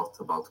read a lot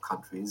about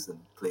countries and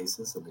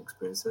places and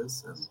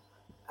experiences and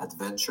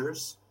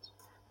adventures,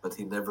 but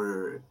he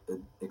never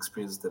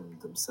experienced them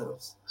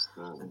themselves.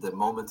 Mm. And the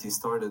moment he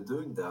started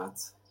doing that,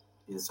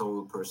 his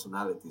whole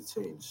personality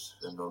changed.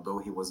 And although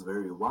he was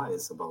very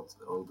wise about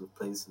all the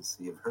places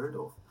he had heard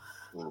of,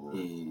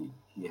 he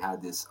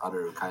had this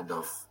other kind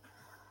of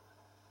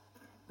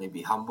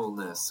maybe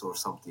humbleness or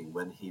something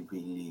when he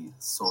really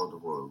saw the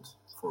world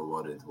for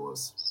what it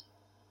was.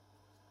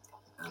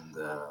 And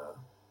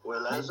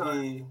Well,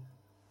 maybe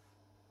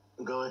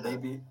go ahead.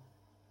 maybe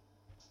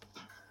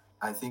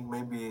I think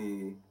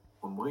maybe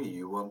Omri,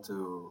 you want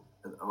to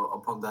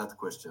upon that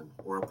question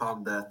or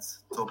upon that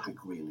topic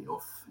really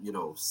of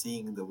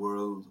seeing the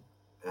world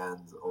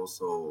and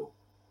also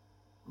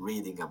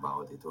reading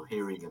about it or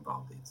hearing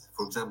about it.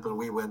 For example,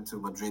 we went to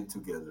Madrid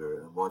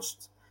together and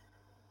watched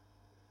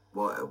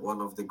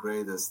one of the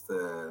greatest,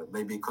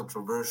 maybe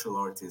controversial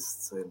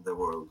artists in the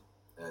world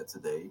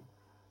today,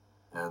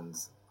 and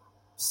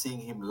seeing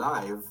him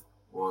live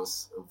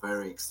was a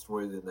very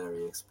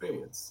extraordinary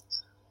experience.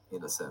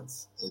 in a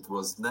sense. It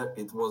was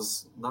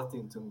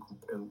nothing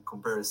in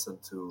comparison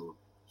to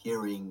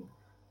hearing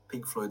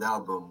Pink Floyd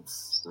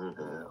albums.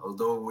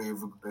 Although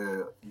we've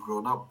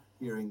grown up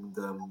hearing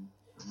them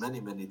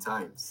many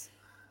times,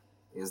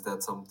 is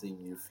that something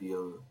you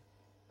feel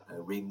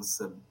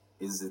rings?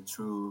 Is it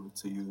true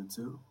to you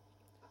too?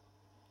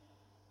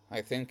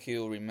 I think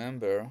you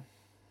remember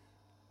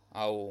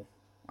how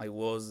I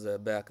was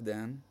back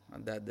then,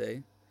 on that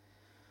day,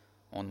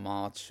 on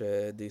March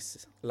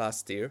this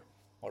last year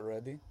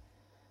already.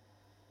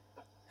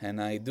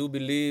 And I do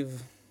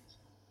believe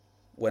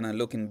when I'm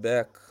looking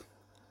back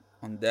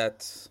on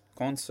that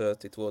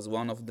concert, it was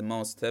one of the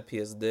most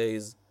happiest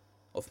days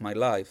of my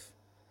life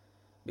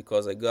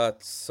because I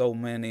got so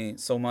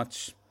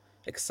much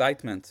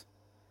excitement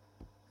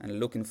and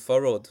looking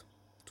forward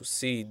to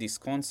see this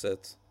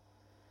concert.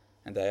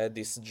 And I had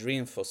this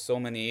dream for so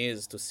many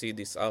years to see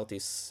this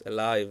artist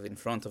alive in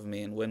front of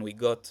me. And when we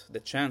got the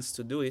chance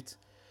to do it,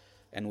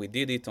 and we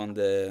did it on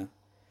the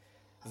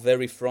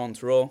very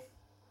front row,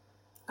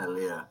 Hell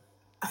yeah.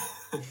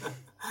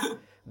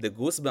 the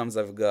goosebumps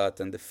I've got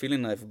and the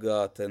feeling I've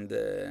got and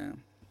the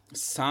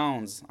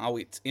sounds, how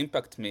it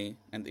impact me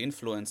and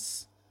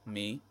influence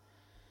me,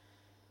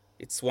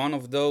 it's one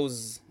of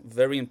those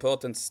very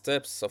important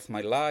steps of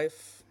my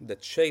life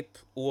that shape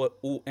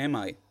who am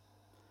I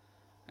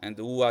and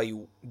who I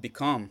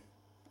become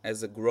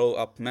as a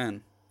grow-up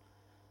man,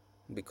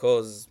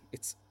 because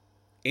it's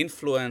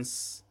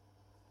influence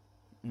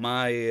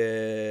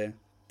my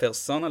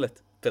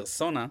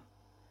persona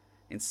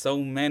in so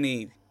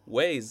many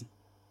ways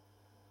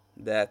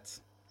that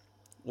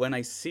when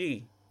I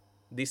see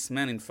this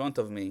man in front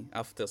of me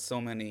after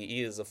so many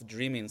years of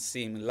dreaming,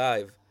 seeing him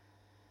live,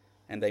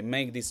 and I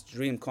make this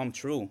dream come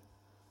true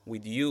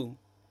with you,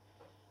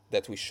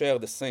 that we share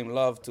the same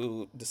love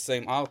to the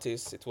same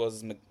artist, it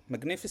was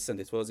magnificent,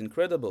 it was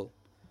incredible.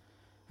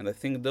 And I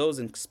think those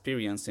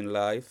experiences in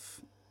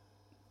life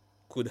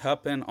could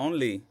happen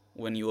only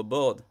when you're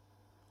abroad,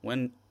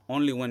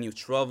 only when you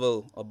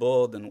travel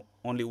abroad, and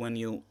only when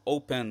you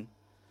open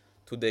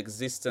to the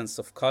existence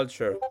of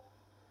culture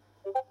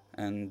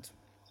and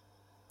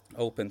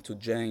open to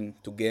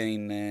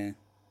gain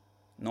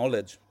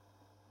knowledge.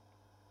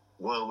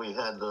 Well, we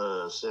had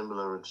a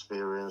similar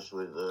experience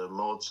with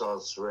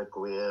Mozart's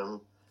Requiem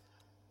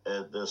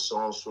at the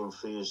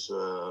Saint-Sulpice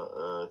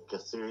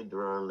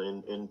Cathedral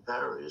in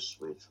Paris,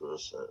 which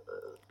was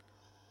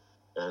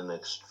an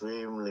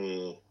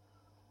extremely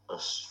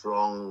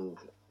strong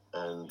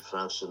and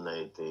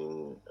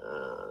fascinating,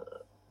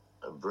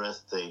 a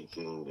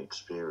breathtaking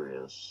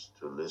experience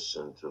to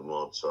listen to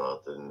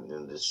Mozart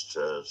in this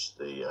church.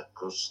 The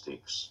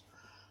acoustics,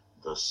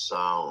 the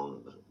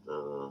sound,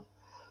 the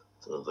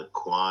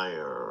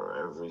choir,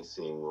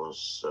 everything was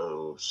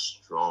so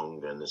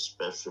strong, and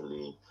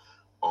especially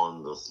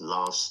on the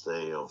last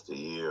day of the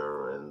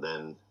year, and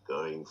then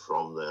going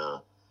from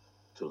there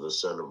to the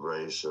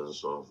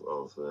celebrations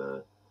of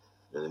the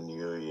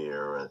New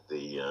Year at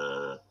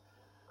the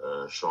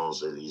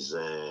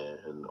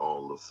Champs-Élysées and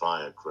all the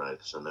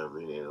firecrackers and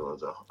everything. It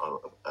was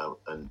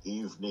an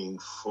evening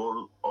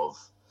full of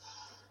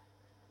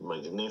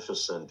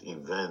magnificent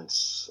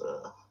events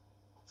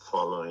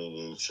following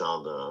each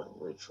other,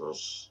 which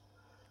was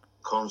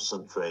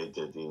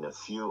concentrated in a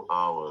few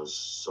hours.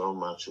 So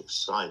much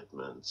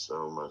excitement,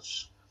 so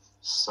much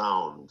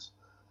sound,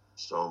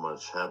 so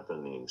much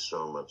happening,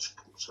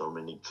 so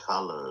many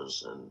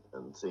colors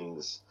and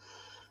things,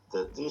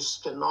 that this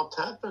cannot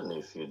happen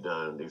if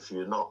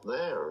you're not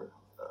there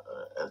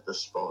at the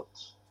spot.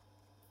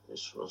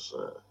 This was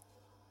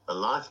a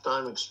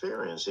lifetime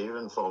experience,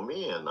 even for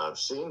me, and I've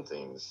seen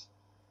things.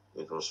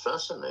 It was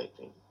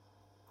fascinating.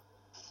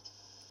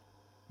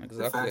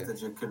 Exactly. The fact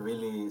that you can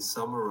really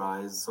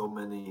summarize so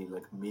many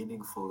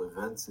meaningful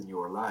events in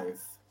your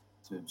life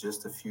to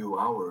just a few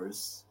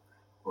hours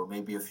or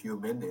maybe a few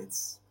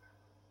minutes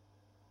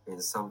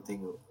is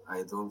something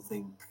I don't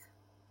think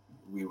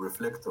we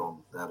reflect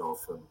on that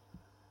often.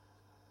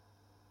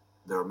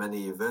 There are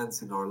many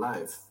events in our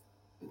life.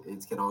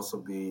 It can also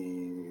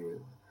be,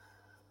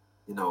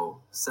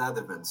 sad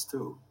events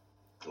too.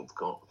 Of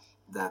course.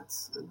 That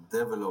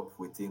develop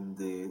within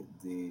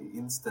the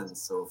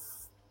instance of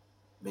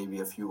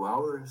maybe a few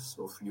hours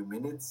or few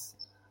minutes,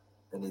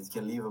 and it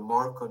can leave a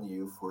mark on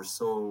you for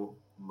so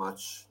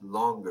much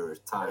longer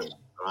time.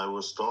 I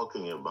was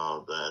talking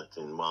about that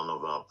in one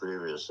of our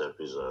previous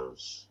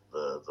episodes,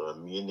 the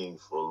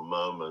meaningful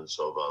moments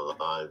of our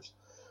lives,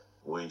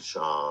 which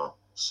are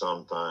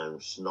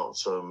sometimes not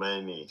so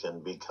many, can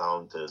be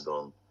counted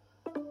on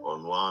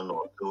one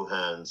or two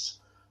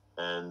hands,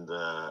 and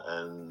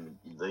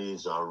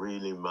these are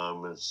really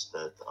moments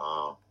that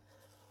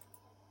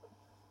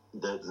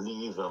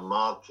leave a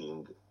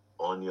marking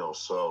on your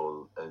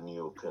soul, and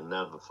you can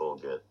never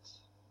forget.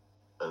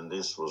 And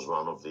this was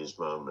one of these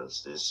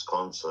moments. This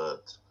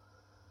concert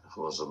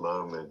was a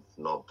moment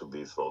not to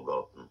be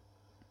forgotten.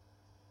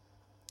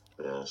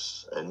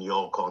 Yes, and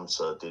your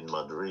concert in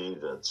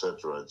Madrid,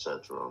 etc.,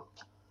 etc.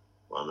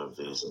 One of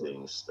these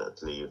things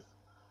that leave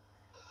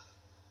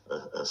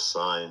a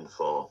sign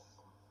for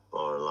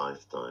for a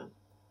lifetime.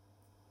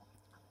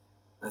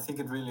 I think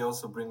it really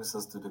also brings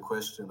us to the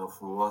question of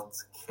what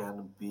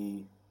can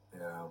be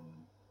um,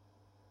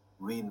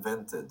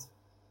 reinvented,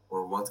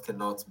 or what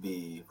cannot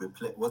be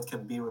what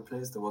can be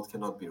replaced and what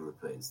cannot be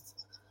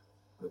replaced,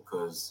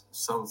 because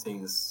some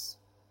things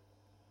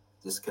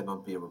just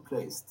cannot be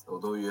replaced.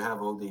 Although you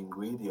have all the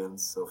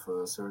ingredients of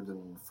a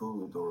certain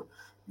food, or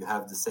you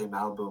have the same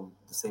album,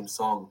 the same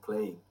song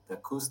playing, the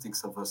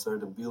acoustics of a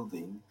certain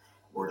building,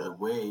 or Yeah. the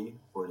way,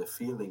 or the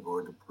feeling,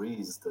 or the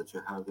breeze that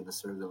you have in a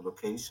certain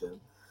location,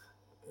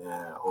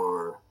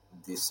 or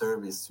the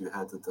service you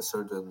had at a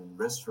certain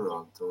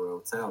restaurant or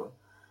hotel,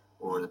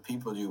 or the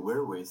people you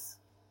were with,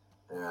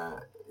 uh,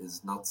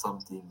 is not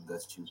something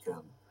that you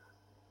can.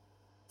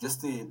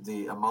 Just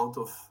the amount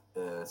of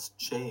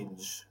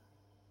change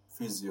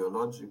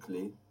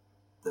physiologically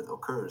that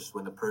occurs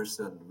when a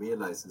person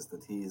realizes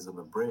that he is on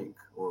a break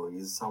or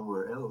is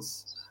somewhere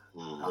else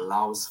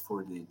allows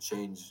for the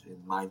change in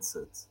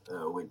mindset,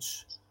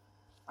 which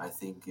I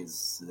think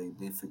is a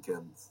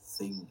significant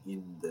thing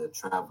in the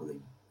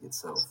traveling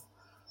itself.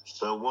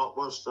 So, what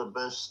was the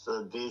best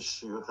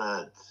dish you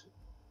had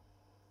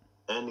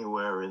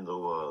anywhere in the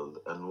world,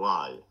 and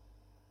why?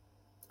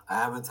 I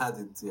haven't had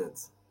it yet.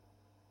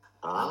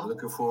 I'm Huh?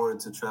 looking forward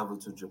to travel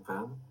to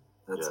Japan.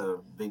 That's Yeah. a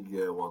big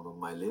one on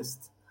my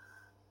list.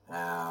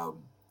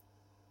 Um,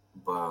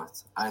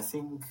 but I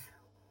think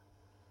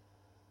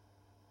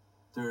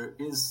there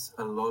is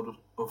a lot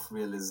of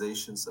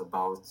realizations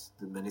about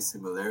the many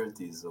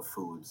similarities of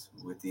food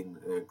within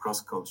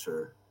cross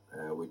culture,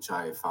 which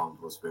I found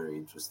was very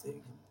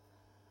interesting.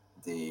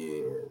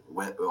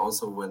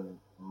 Also when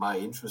my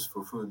interest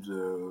for food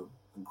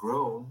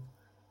grown,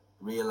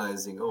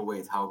 realizing, oh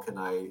wait, how can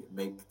I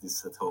make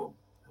this at home,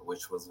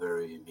 which was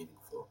very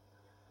meaningful.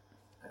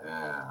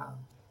 Uh,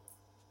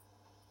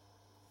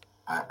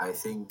 I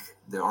think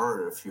there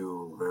are a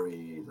few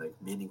very like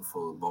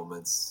meaningful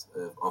moments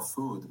of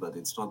food, but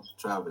it's not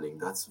traveling.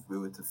 That's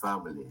with the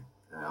family,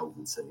 I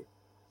would say.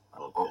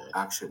 Okay.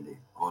 Actually,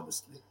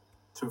 honestly,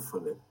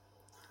 truthfully,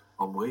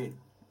 Omri,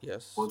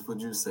 Yes. what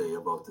would you say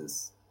about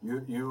this?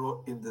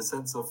 You, in the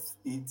sense of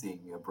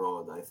eating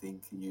abroad, I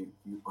think you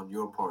on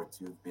your part,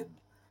 you've been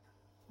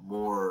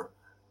more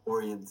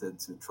oriented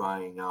to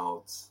trying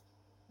out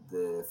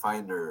the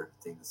finer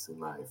things in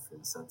life, in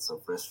the sense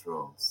of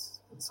restaurants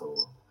and so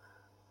on.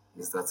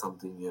 Is that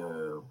something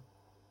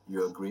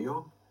you agree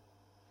on,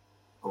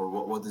 or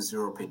what is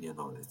your opinion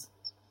on it?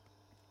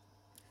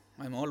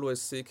 I'm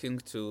always seeking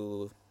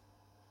to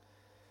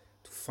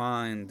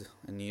find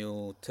a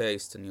new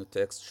taste, a new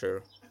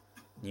texture,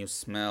 new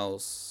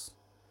smells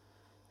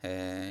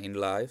in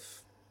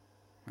life.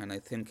 And I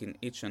think in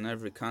each and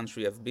every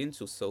country I've been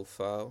to so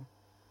far,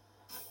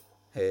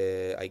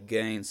 I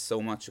gained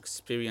so much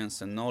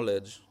experience and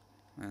knowledge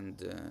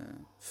and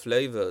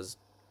flavors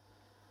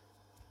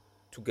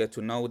to get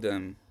to know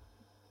them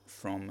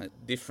from a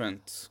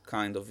different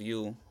kind of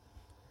view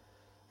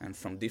and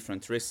from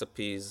different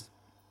recipes.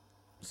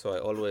 So I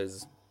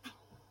always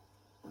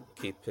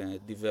keep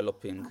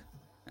developing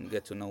and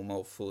get to know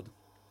more food.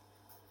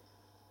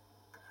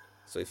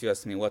 So if you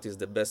ask me what is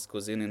the best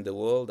cuisine in the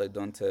world, I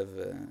don't have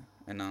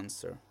an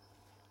answer.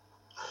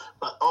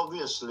 But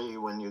obviously,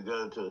 when you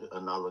go to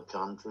another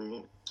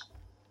country,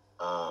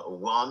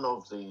 one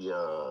of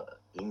the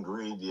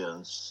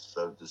ingredients,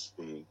 so to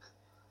speak,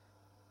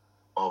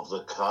 of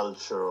the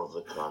culture of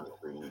the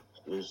country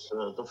is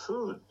the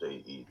food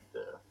they eat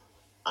there.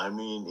 I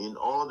mean, in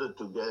order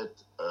to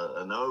get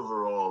an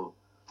overall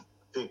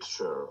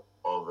picture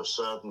of a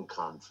certain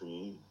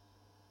country,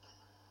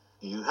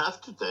 you have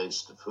to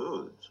taste the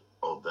food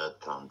of that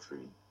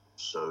country.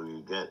 So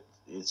you get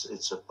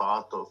it's a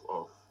part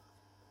of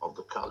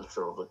the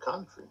culture of the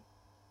country.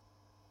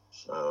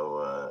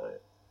 So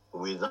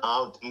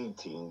without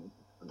eating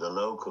the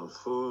local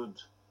food,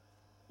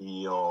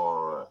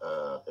 your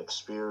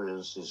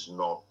experience is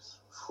not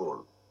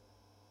full.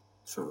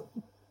 True.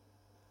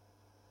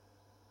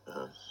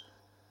 Yes.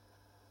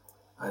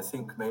 I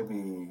think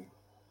maybe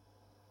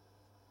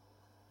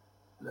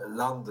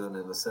London,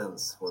 in a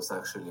sense, was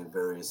actually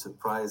very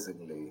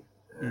surprisingly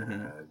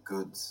Mm-hmm.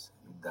 good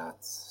in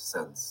that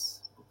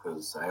sense,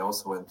 because I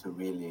also went to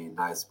really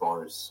nice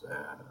bars.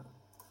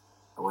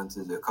 I went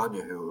to the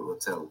Conyahu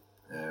Hotel,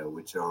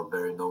 which are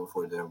very known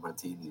for their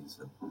martinis,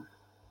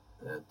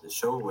 and the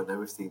show and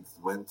everything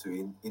went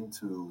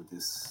into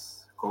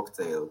this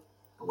cocktail.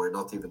 We're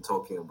not even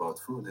talking about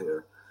food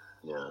here.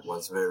 Yes.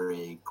 Was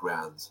very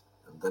grand,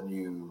 and then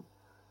you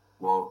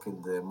walk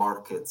in the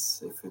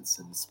markets, if it's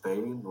in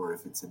Spain or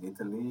if it's in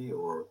Italy,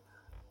 or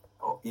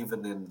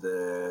even in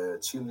the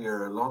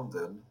chillier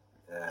London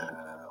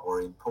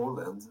or in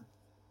Poland,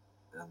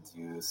 and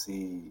you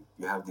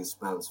have these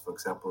smells. For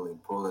example, in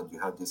Poland, you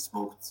have these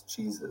smoked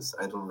cheeses.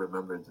 I don't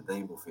remember the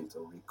name of it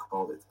or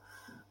recall it,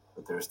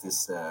 but there's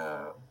this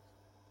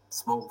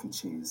smoky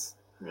cheese.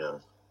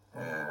 Yes.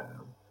 Uh,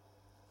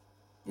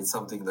 it's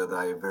something that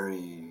I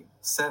very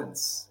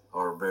sense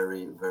or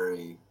very,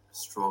 very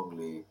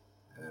strongly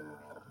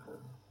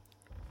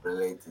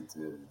related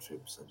to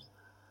trips. And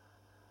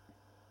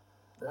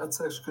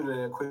That's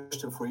actually a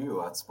question for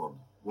you, Atzmon.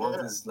 What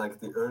Yeah. is like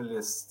the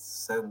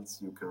earliest sense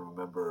you can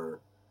remember,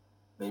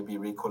 maybe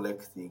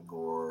recollecting,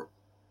 or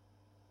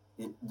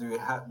do you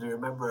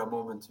remember a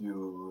moment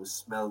you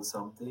smelled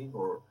something,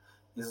 or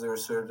is there a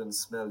certain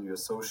smell you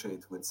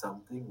associate with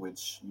something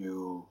which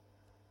you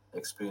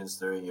experienced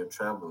during your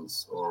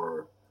travels,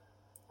 or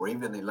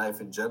even in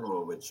life in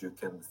general, which you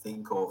can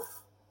think of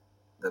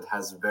that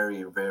has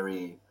very,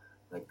 very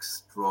like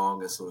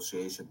strong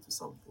association to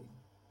something?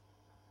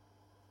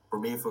 For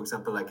me, for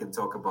example, I can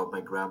talk about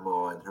my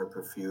grandma and her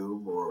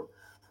perfume, or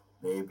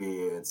maybe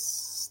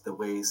it's the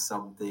way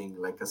something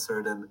like a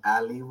certain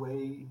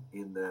alleyway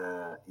in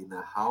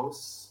a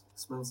house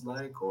smells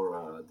like, or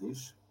a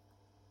dish.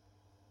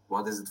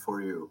 What is it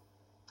for you?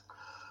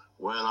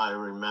 Well, I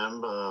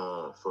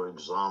remember, for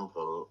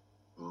example,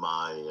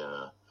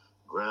 my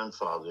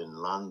grandfather in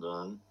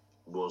London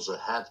was a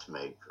hat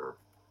maker,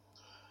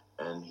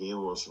 and he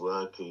was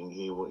working.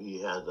 He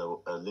had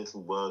a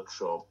little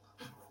workshop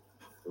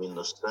in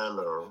the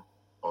cellar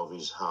of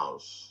his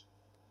house,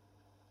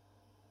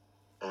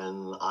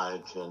 and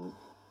I can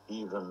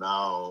even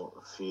now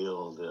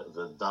feel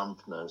the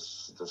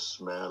dampness, the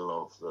smell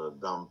of the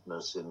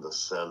dampness in the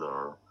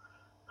cellar,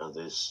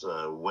 this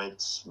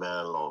wet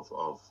smell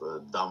of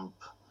damp.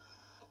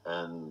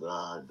 And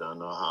I don't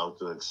know how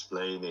to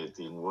explain it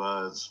in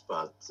words,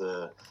 but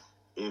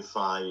if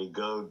I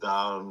go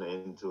down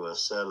into a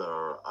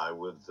cellar, I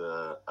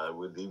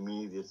would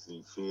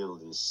immediately feel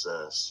this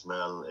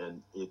smell,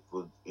 and it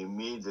would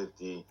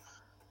immediately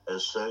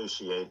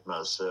associate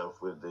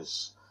myself with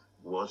this,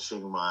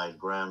 watching my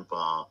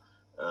grandpa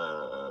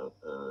uh,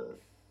 uh,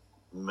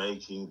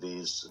 making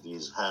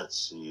these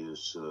hats he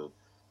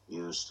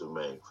used to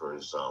make, for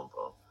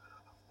example.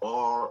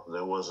 Or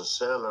there was a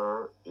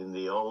cellar in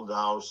the old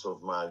house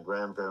of my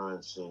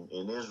grandparents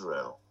in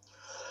Israel.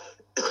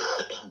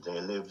 They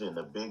lived in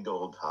a big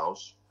old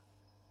house,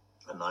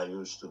 and I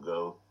used to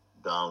go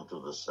down to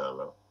the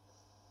cellar,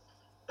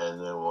 and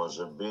there was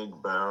a big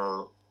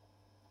barrel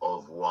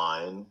of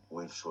wine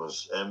which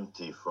was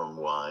empty from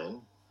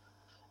wine,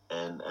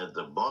 and at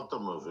the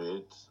bottom of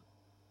it,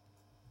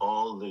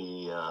 all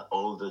the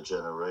older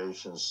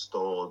generations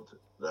stored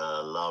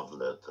their love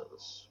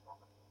letters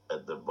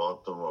at the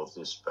bottom of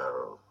this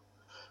barrel.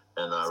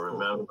 And I So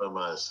remember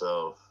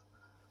myself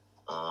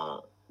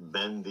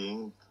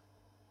bending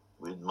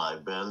with my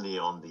belly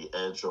on the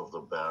edge of the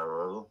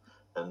barrel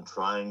and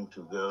trying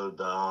to go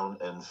down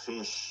and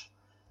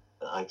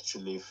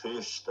actually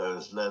fish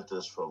those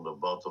letters from the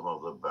bottom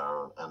of the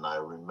barrel. And I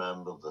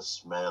remember the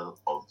smell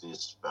of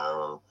this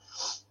barrel,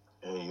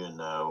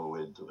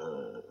 with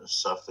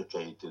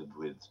suffocated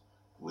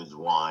with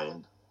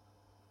wine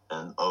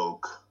and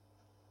oak.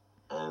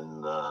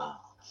 And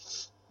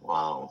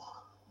wow,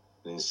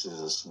 this is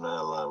a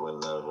smell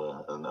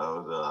an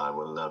odor I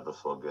will never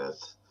forget,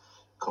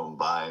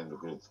 combined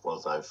with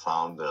what I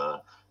found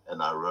there.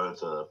 And I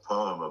wrote a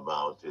poem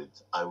about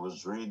it. I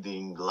was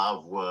reading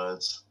love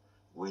words,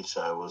 which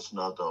I was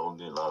not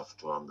only love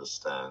to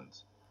understand,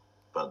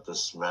 but the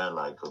smell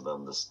I could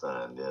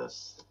understand,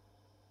 yes.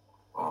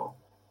 wow,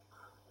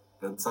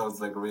 that sounds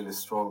like a really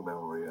strong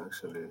memory,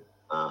 actually. Like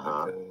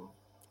Uh-huh.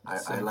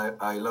 It's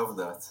I love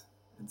that.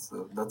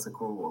 That's a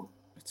cool one.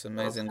 it's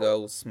amazing Okay.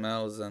 how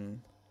smells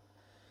and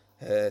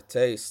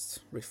taste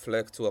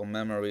reflect to our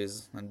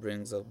memories and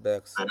brings us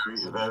back Very,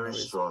 the very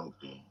memories.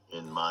 strongly,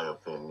 in my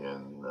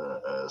opinion.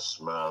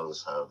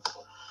 Smells have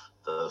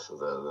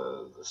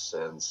the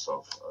sense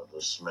of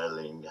the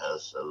smelling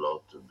has a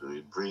lot to do.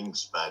 It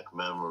brings back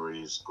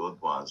memories, good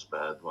ones,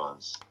 bad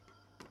ones,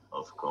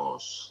 of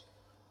course.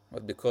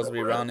 But because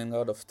we're Well, running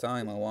out of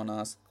time, I want to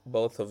ask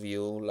both of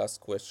you last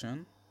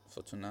question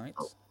for tonight.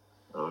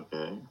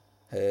 okay.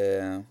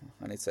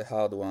 And it's a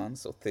hard one,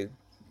 so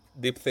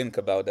deep think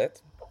about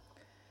that.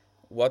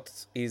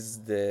 What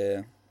is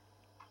the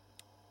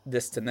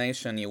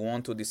destination you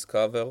want to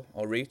discover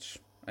or reach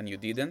and you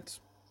didn't?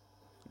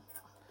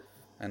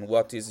 And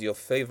what is your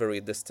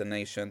favorite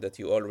destination that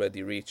you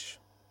already reached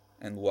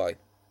and why?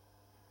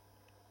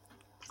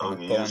 From Oh, a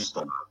you point.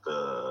 start,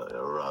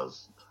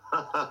 Raz.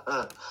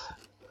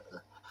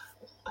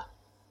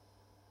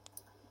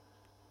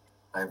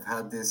 I've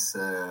had this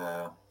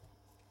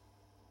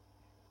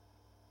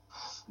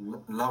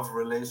love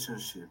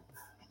relationship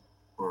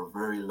for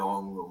very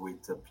long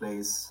with a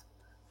place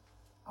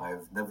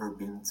I've never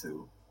been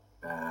to,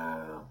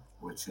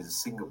 which is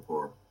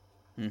Singapore.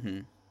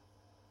 Mm-hmm.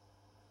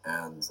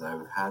 And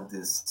I've had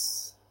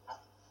this.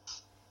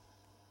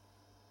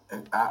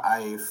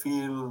 I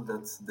feel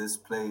that this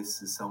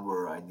place is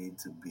somewhere I need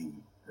to be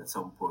at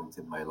some point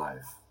in my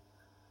life.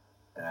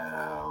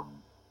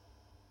 Um,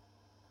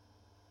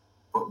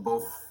 but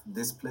both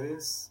this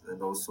place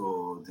and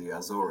also the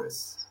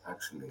Azores,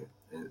 actually,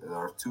 there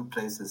are two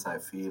places I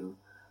feel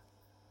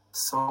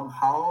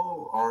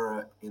somehow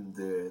are in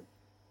the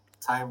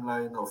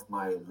timeline of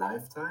my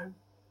lifetime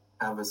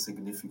have a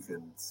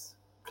significant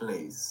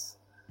place,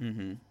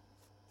 Mm-hmm.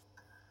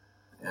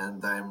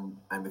 and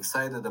I'm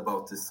excited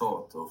about the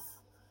thought of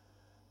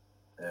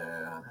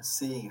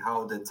seeing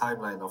how the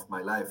timeline of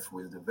my life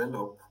will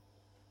develop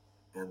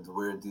and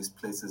where these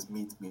places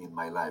meet me in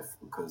my life,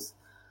 because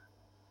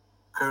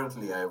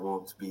currently I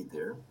won't be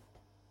there,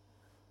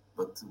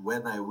 but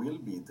when I will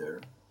be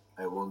there,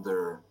 I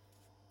wonder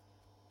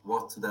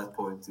what that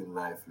point in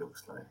life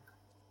looks like.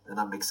 And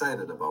I'm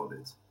excited about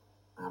it.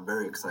 I'm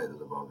very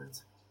excited about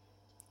it.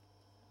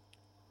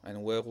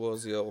 And where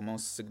was your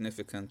most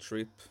significant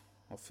trip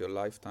of your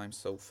lifetime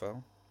so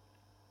far?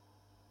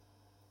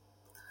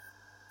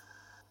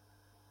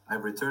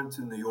 I've returned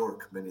to New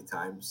York many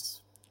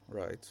times,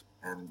 Right.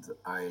 and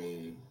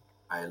I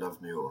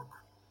love New York.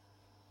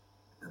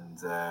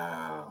 And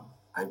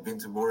I've been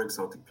to more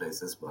exotic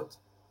places, but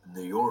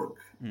New York,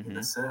 in a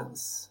Mm-hmm.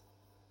 sense,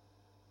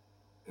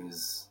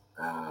 is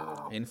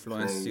a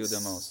Influenced you the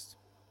place. most.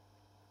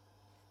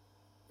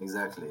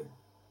 Exactly.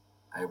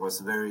 I was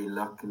very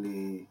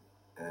luckily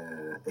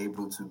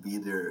able to be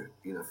there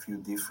in a few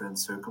different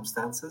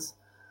circumstances.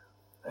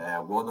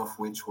 One of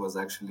which was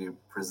actually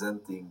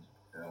presenting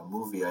a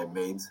movie I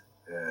made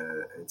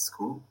at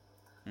school,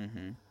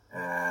 Mm-hmm.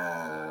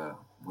 uh,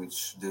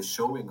 which the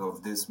showing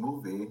of this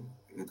movie,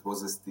 it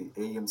was at the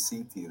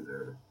AMC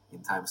theater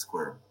in Times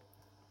Square.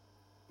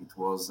 It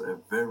was a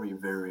very,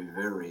 very,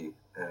 very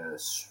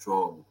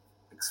strong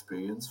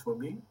experience for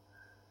me.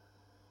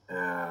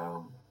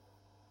 Um,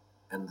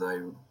 and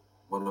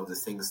one of the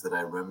things that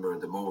I remember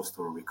the most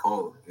or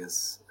recall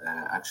is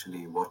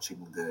actually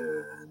watching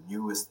the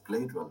newest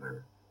Blade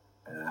Runner.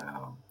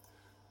 Um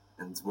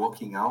and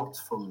walking out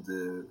from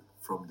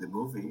the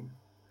movie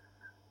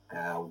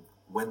uh,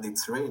 when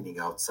it's raining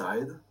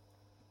outside,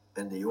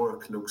 and New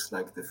York looks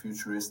like the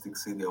futuristic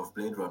city of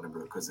Blade Runner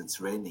because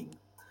it's raining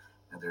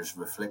and there's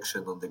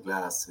reflection on the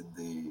glass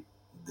in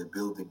the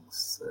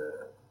buildings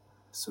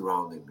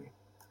surrounding me.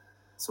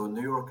 So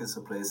New York is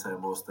a place I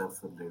most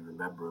definitely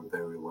remember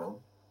very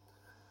well.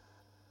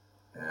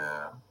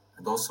 Uh,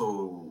 and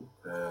also,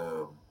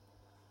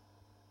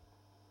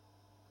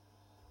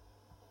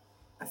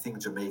 I think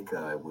Jamaica,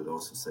 I would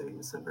also say,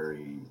 is a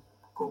very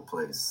cool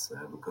place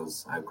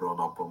because I've grown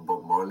up on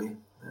Bob Marley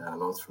a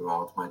lot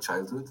throughout my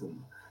childhood,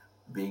 and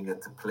being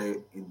at the play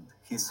in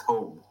his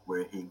home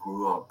where he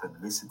grew up and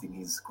visiting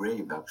his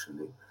grave,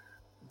 actually,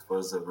 it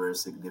was a very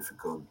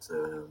significant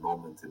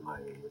moment in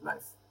my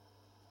life.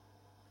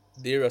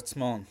 Dear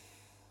Atzmon,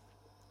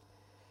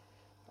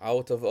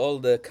 out of all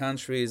the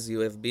countries you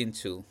have been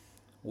to,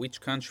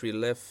 which country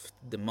left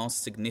the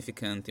most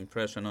significant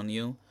impression on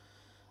you,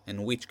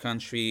 and which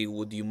country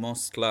would you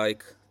most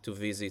like to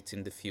visit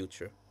in the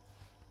future?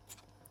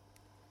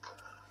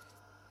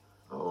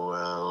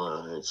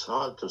 Well, it's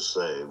hard to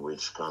say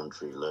which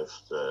country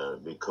left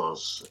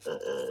because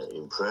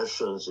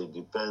impressions, it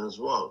depends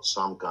what.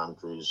 Some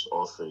countries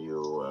offer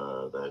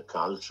you their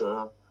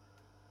culture,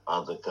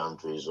 other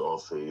countries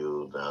offer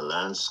you their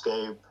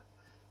landscape.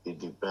 It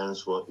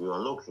depends what you are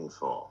looking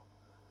for.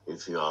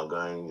 If you are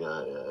going,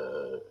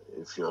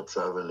 if you're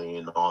traveling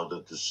in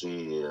order to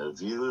see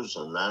views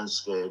and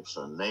landscapes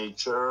and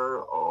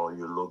nature, or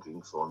you're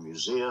looking for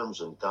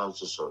museums and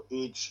cultures, so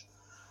each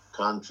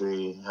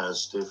country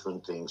has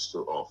different things to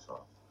offer.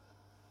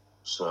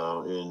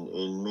 So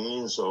in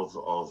means of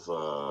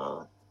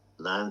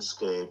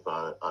landscape,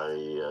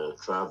 I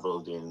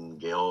traveled in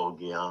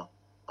Georgia.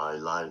 I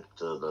liked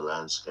the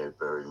landscape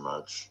very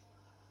much,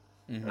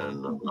 Mm-hmm.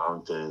 and the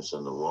mountains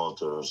and the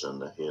waters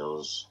and the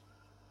hills.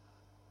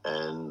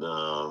 And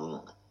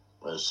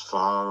as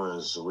far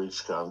as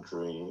which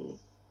country,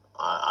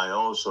 I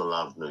also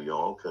love New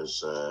York,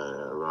 as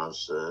Raz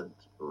said.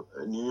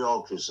 New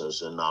York is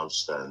an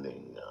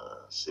outstanding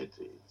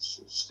city.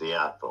 It's the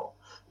apple.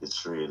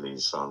 It's really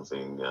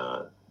something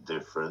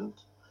different.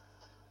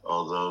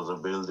 Although the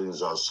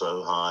buildings are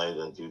so high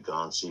that you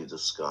can't see the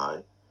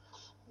sky,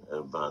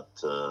 but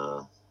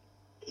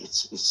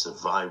it's a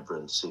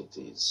vibrant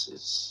city.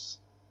 It's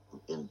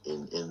in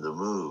the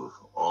move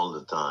all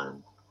the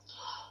time,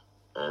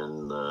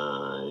 and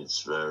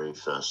it's very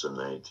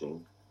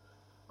fascinating.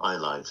 I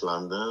like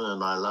London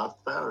and I love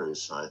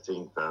Paris. I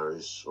think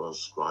Paris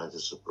was quite a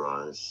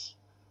surprise.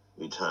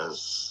 It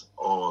has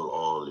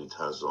it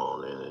has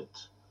all in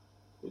it.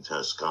 It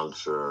has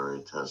culture,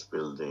 it has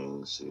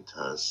buildings, it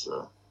has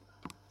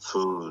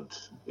food,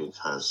 it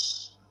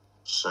has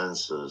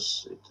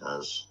senses, it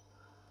has.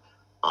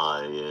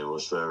 I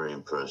was very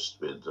impressed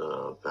with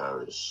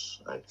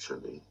Paris,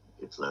 actually.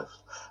 It left.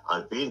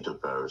 I've been to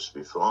Paris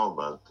before,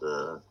 but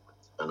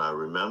and I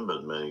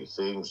remembered many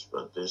things,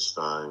 but this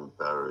time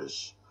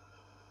Paris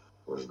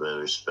was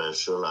very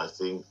special, I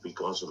think,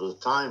 because of the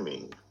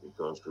timing,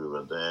 because we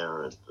were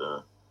there at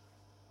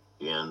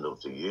the end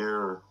of the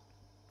year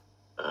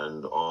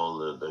and all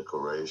the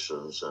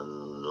decorations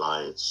and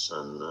lights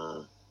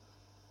and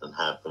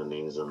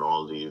happenings and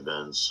all the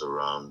events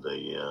around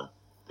the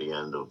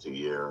end of the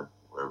year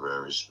were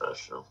very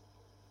special.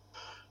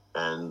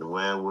 And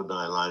where would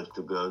I like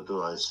to go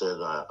to? I said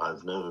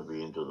I've never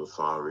been to the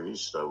Far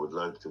East. I would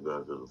like to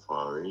go to the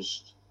Far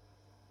East,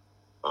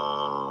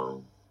 uh,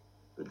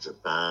 to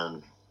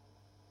Japan,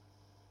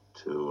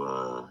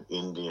 to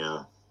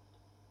India,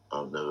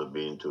 I've never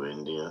been to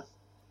India.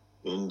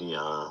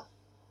 India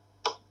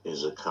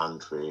is a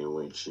country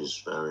which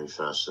is very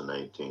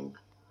fascinating,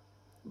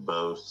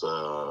 both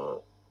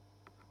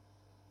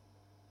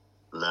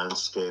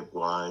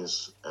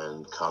landscape-wise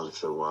and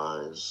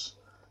culture-wise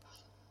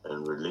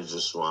and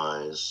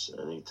religious-wise,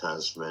 and it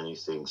has many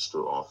things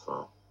to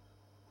offer.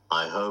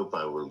 I hope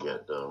I will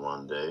get there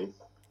one day.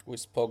 We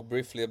spoke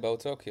briefly about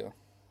Tokyo.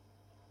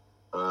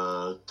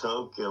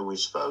 Tokyo, we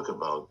spoke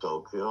about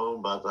Tokyo,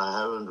 but I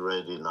haven't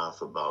read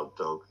enough about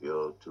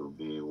Tokyo to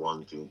be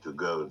wanting to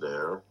go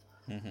there.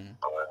 Mm-hmm.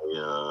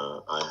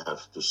 I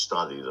have to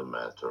study the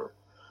matter.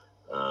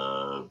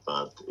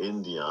 But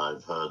India,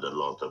 I've heard a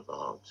lot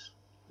about.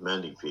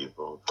 Many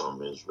people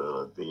from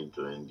Israel have been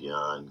to India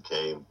and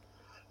came.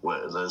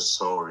 Well, there's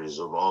stories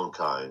of all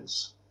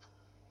kinds.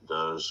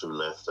 Those who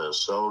left their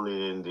soul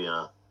in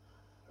India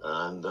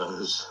and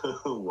those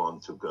who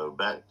want to go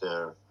back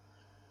there.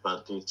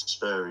 But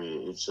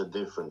it's a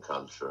different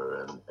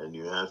culture, and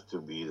you have to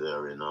be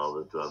there in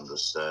order to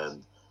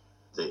understand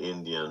the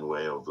Indian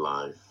way of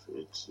life.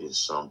 It's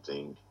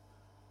something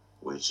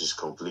which is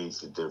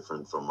completely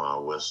different from our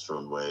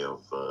Western way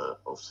of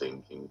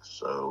thinking.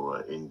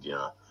 So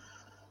India,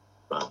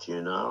 but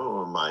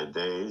my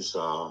days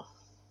are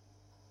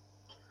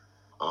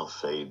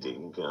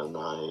fading, and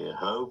I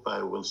hope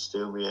I will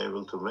still be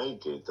able to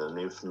make it, and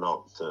if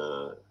not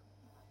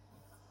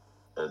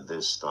at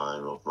this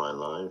time of my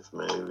life,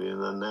 maybe in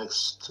the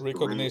next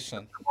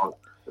Recognition.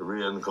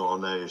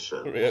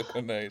 reincarnation.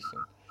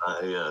 Reincarnation.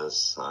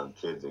 Yes, I'm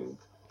kidding.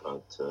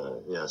 But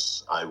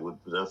yes, I would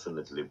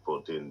definitely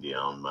put India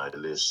on my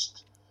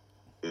list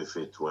if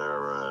it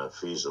were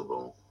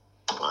feasible.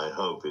 I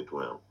hope it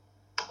will.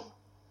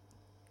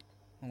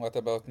 What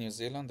about New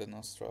Zealand and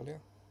Australia?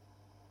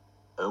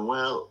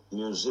 Well,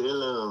 New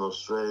Zealand and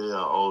Australia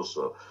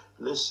also.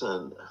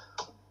 Listen,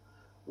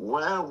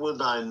 where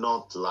would I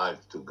not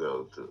like to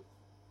go to?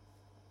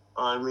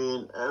 I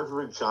mean,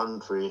 every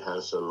country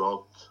has a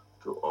lot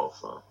to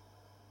offer.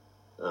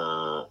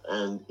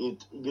 And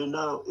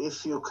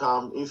if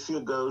you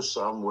go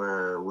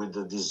somewhere with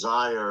the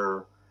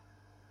desire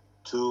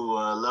to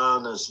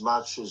learn as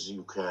much as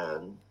you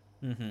can,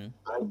 Mm-hmm.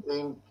 I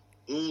think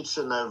each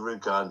and every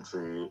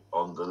country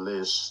on the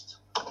list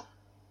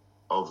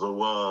of the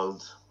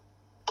world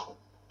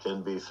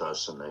can be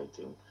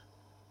fascinating.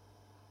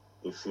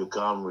 If you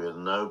come with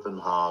an open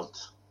heart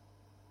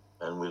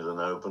and with an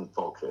open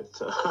pocket.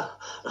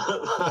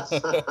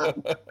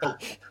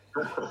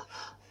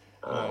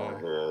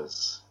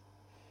 Yes.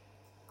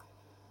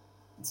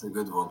 It's a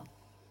good one.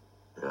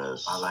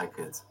 Yes. I like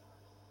it.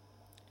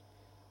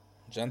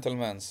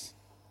 Gentlemen,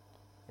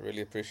 I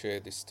really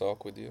appreciate this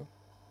talk with you.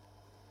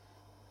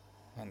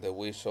 And I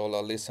wish all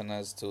our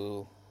listeners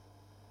to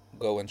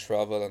go and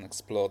travel and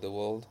explore the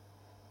world.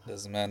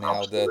 There's many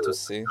out there to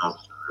see.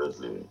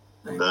 Absolutely.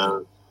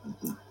 No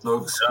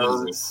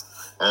excuses.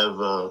 Don't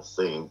ever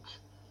think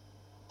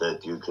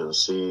that you can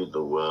see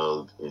the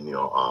world in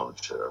your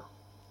armchair.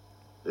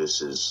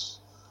 This is.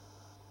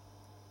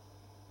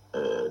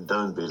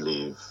 Don't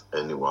believe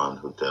anyone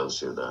who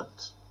tells you that.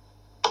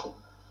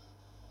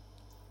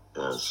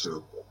 Yes. It's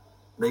true.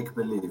 Make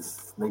believe.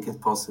 Make it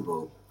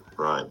possible.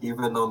 Right.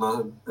 Even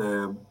on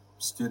a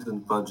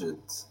student budget,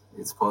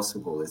 it's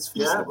possible. It's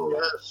feasible.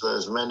 Yes.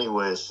 There's many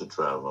ways to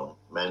travel.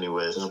 Many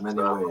ways There are to many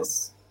travel.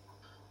 ways.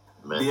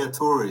 Be a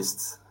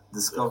tourist.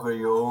 Discover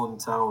your own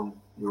town,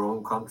 your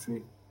own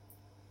country.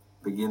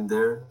 Begin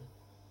there,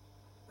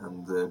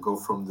 and go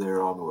from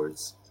there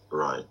onwards.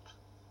 Right.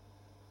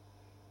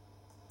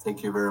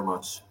 Thank you very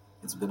much.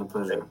 It's been a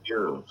pleasure.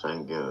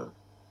 Thank you.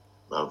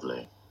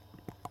 Lovely.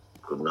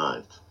 Good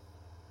night.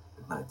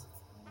 Good night.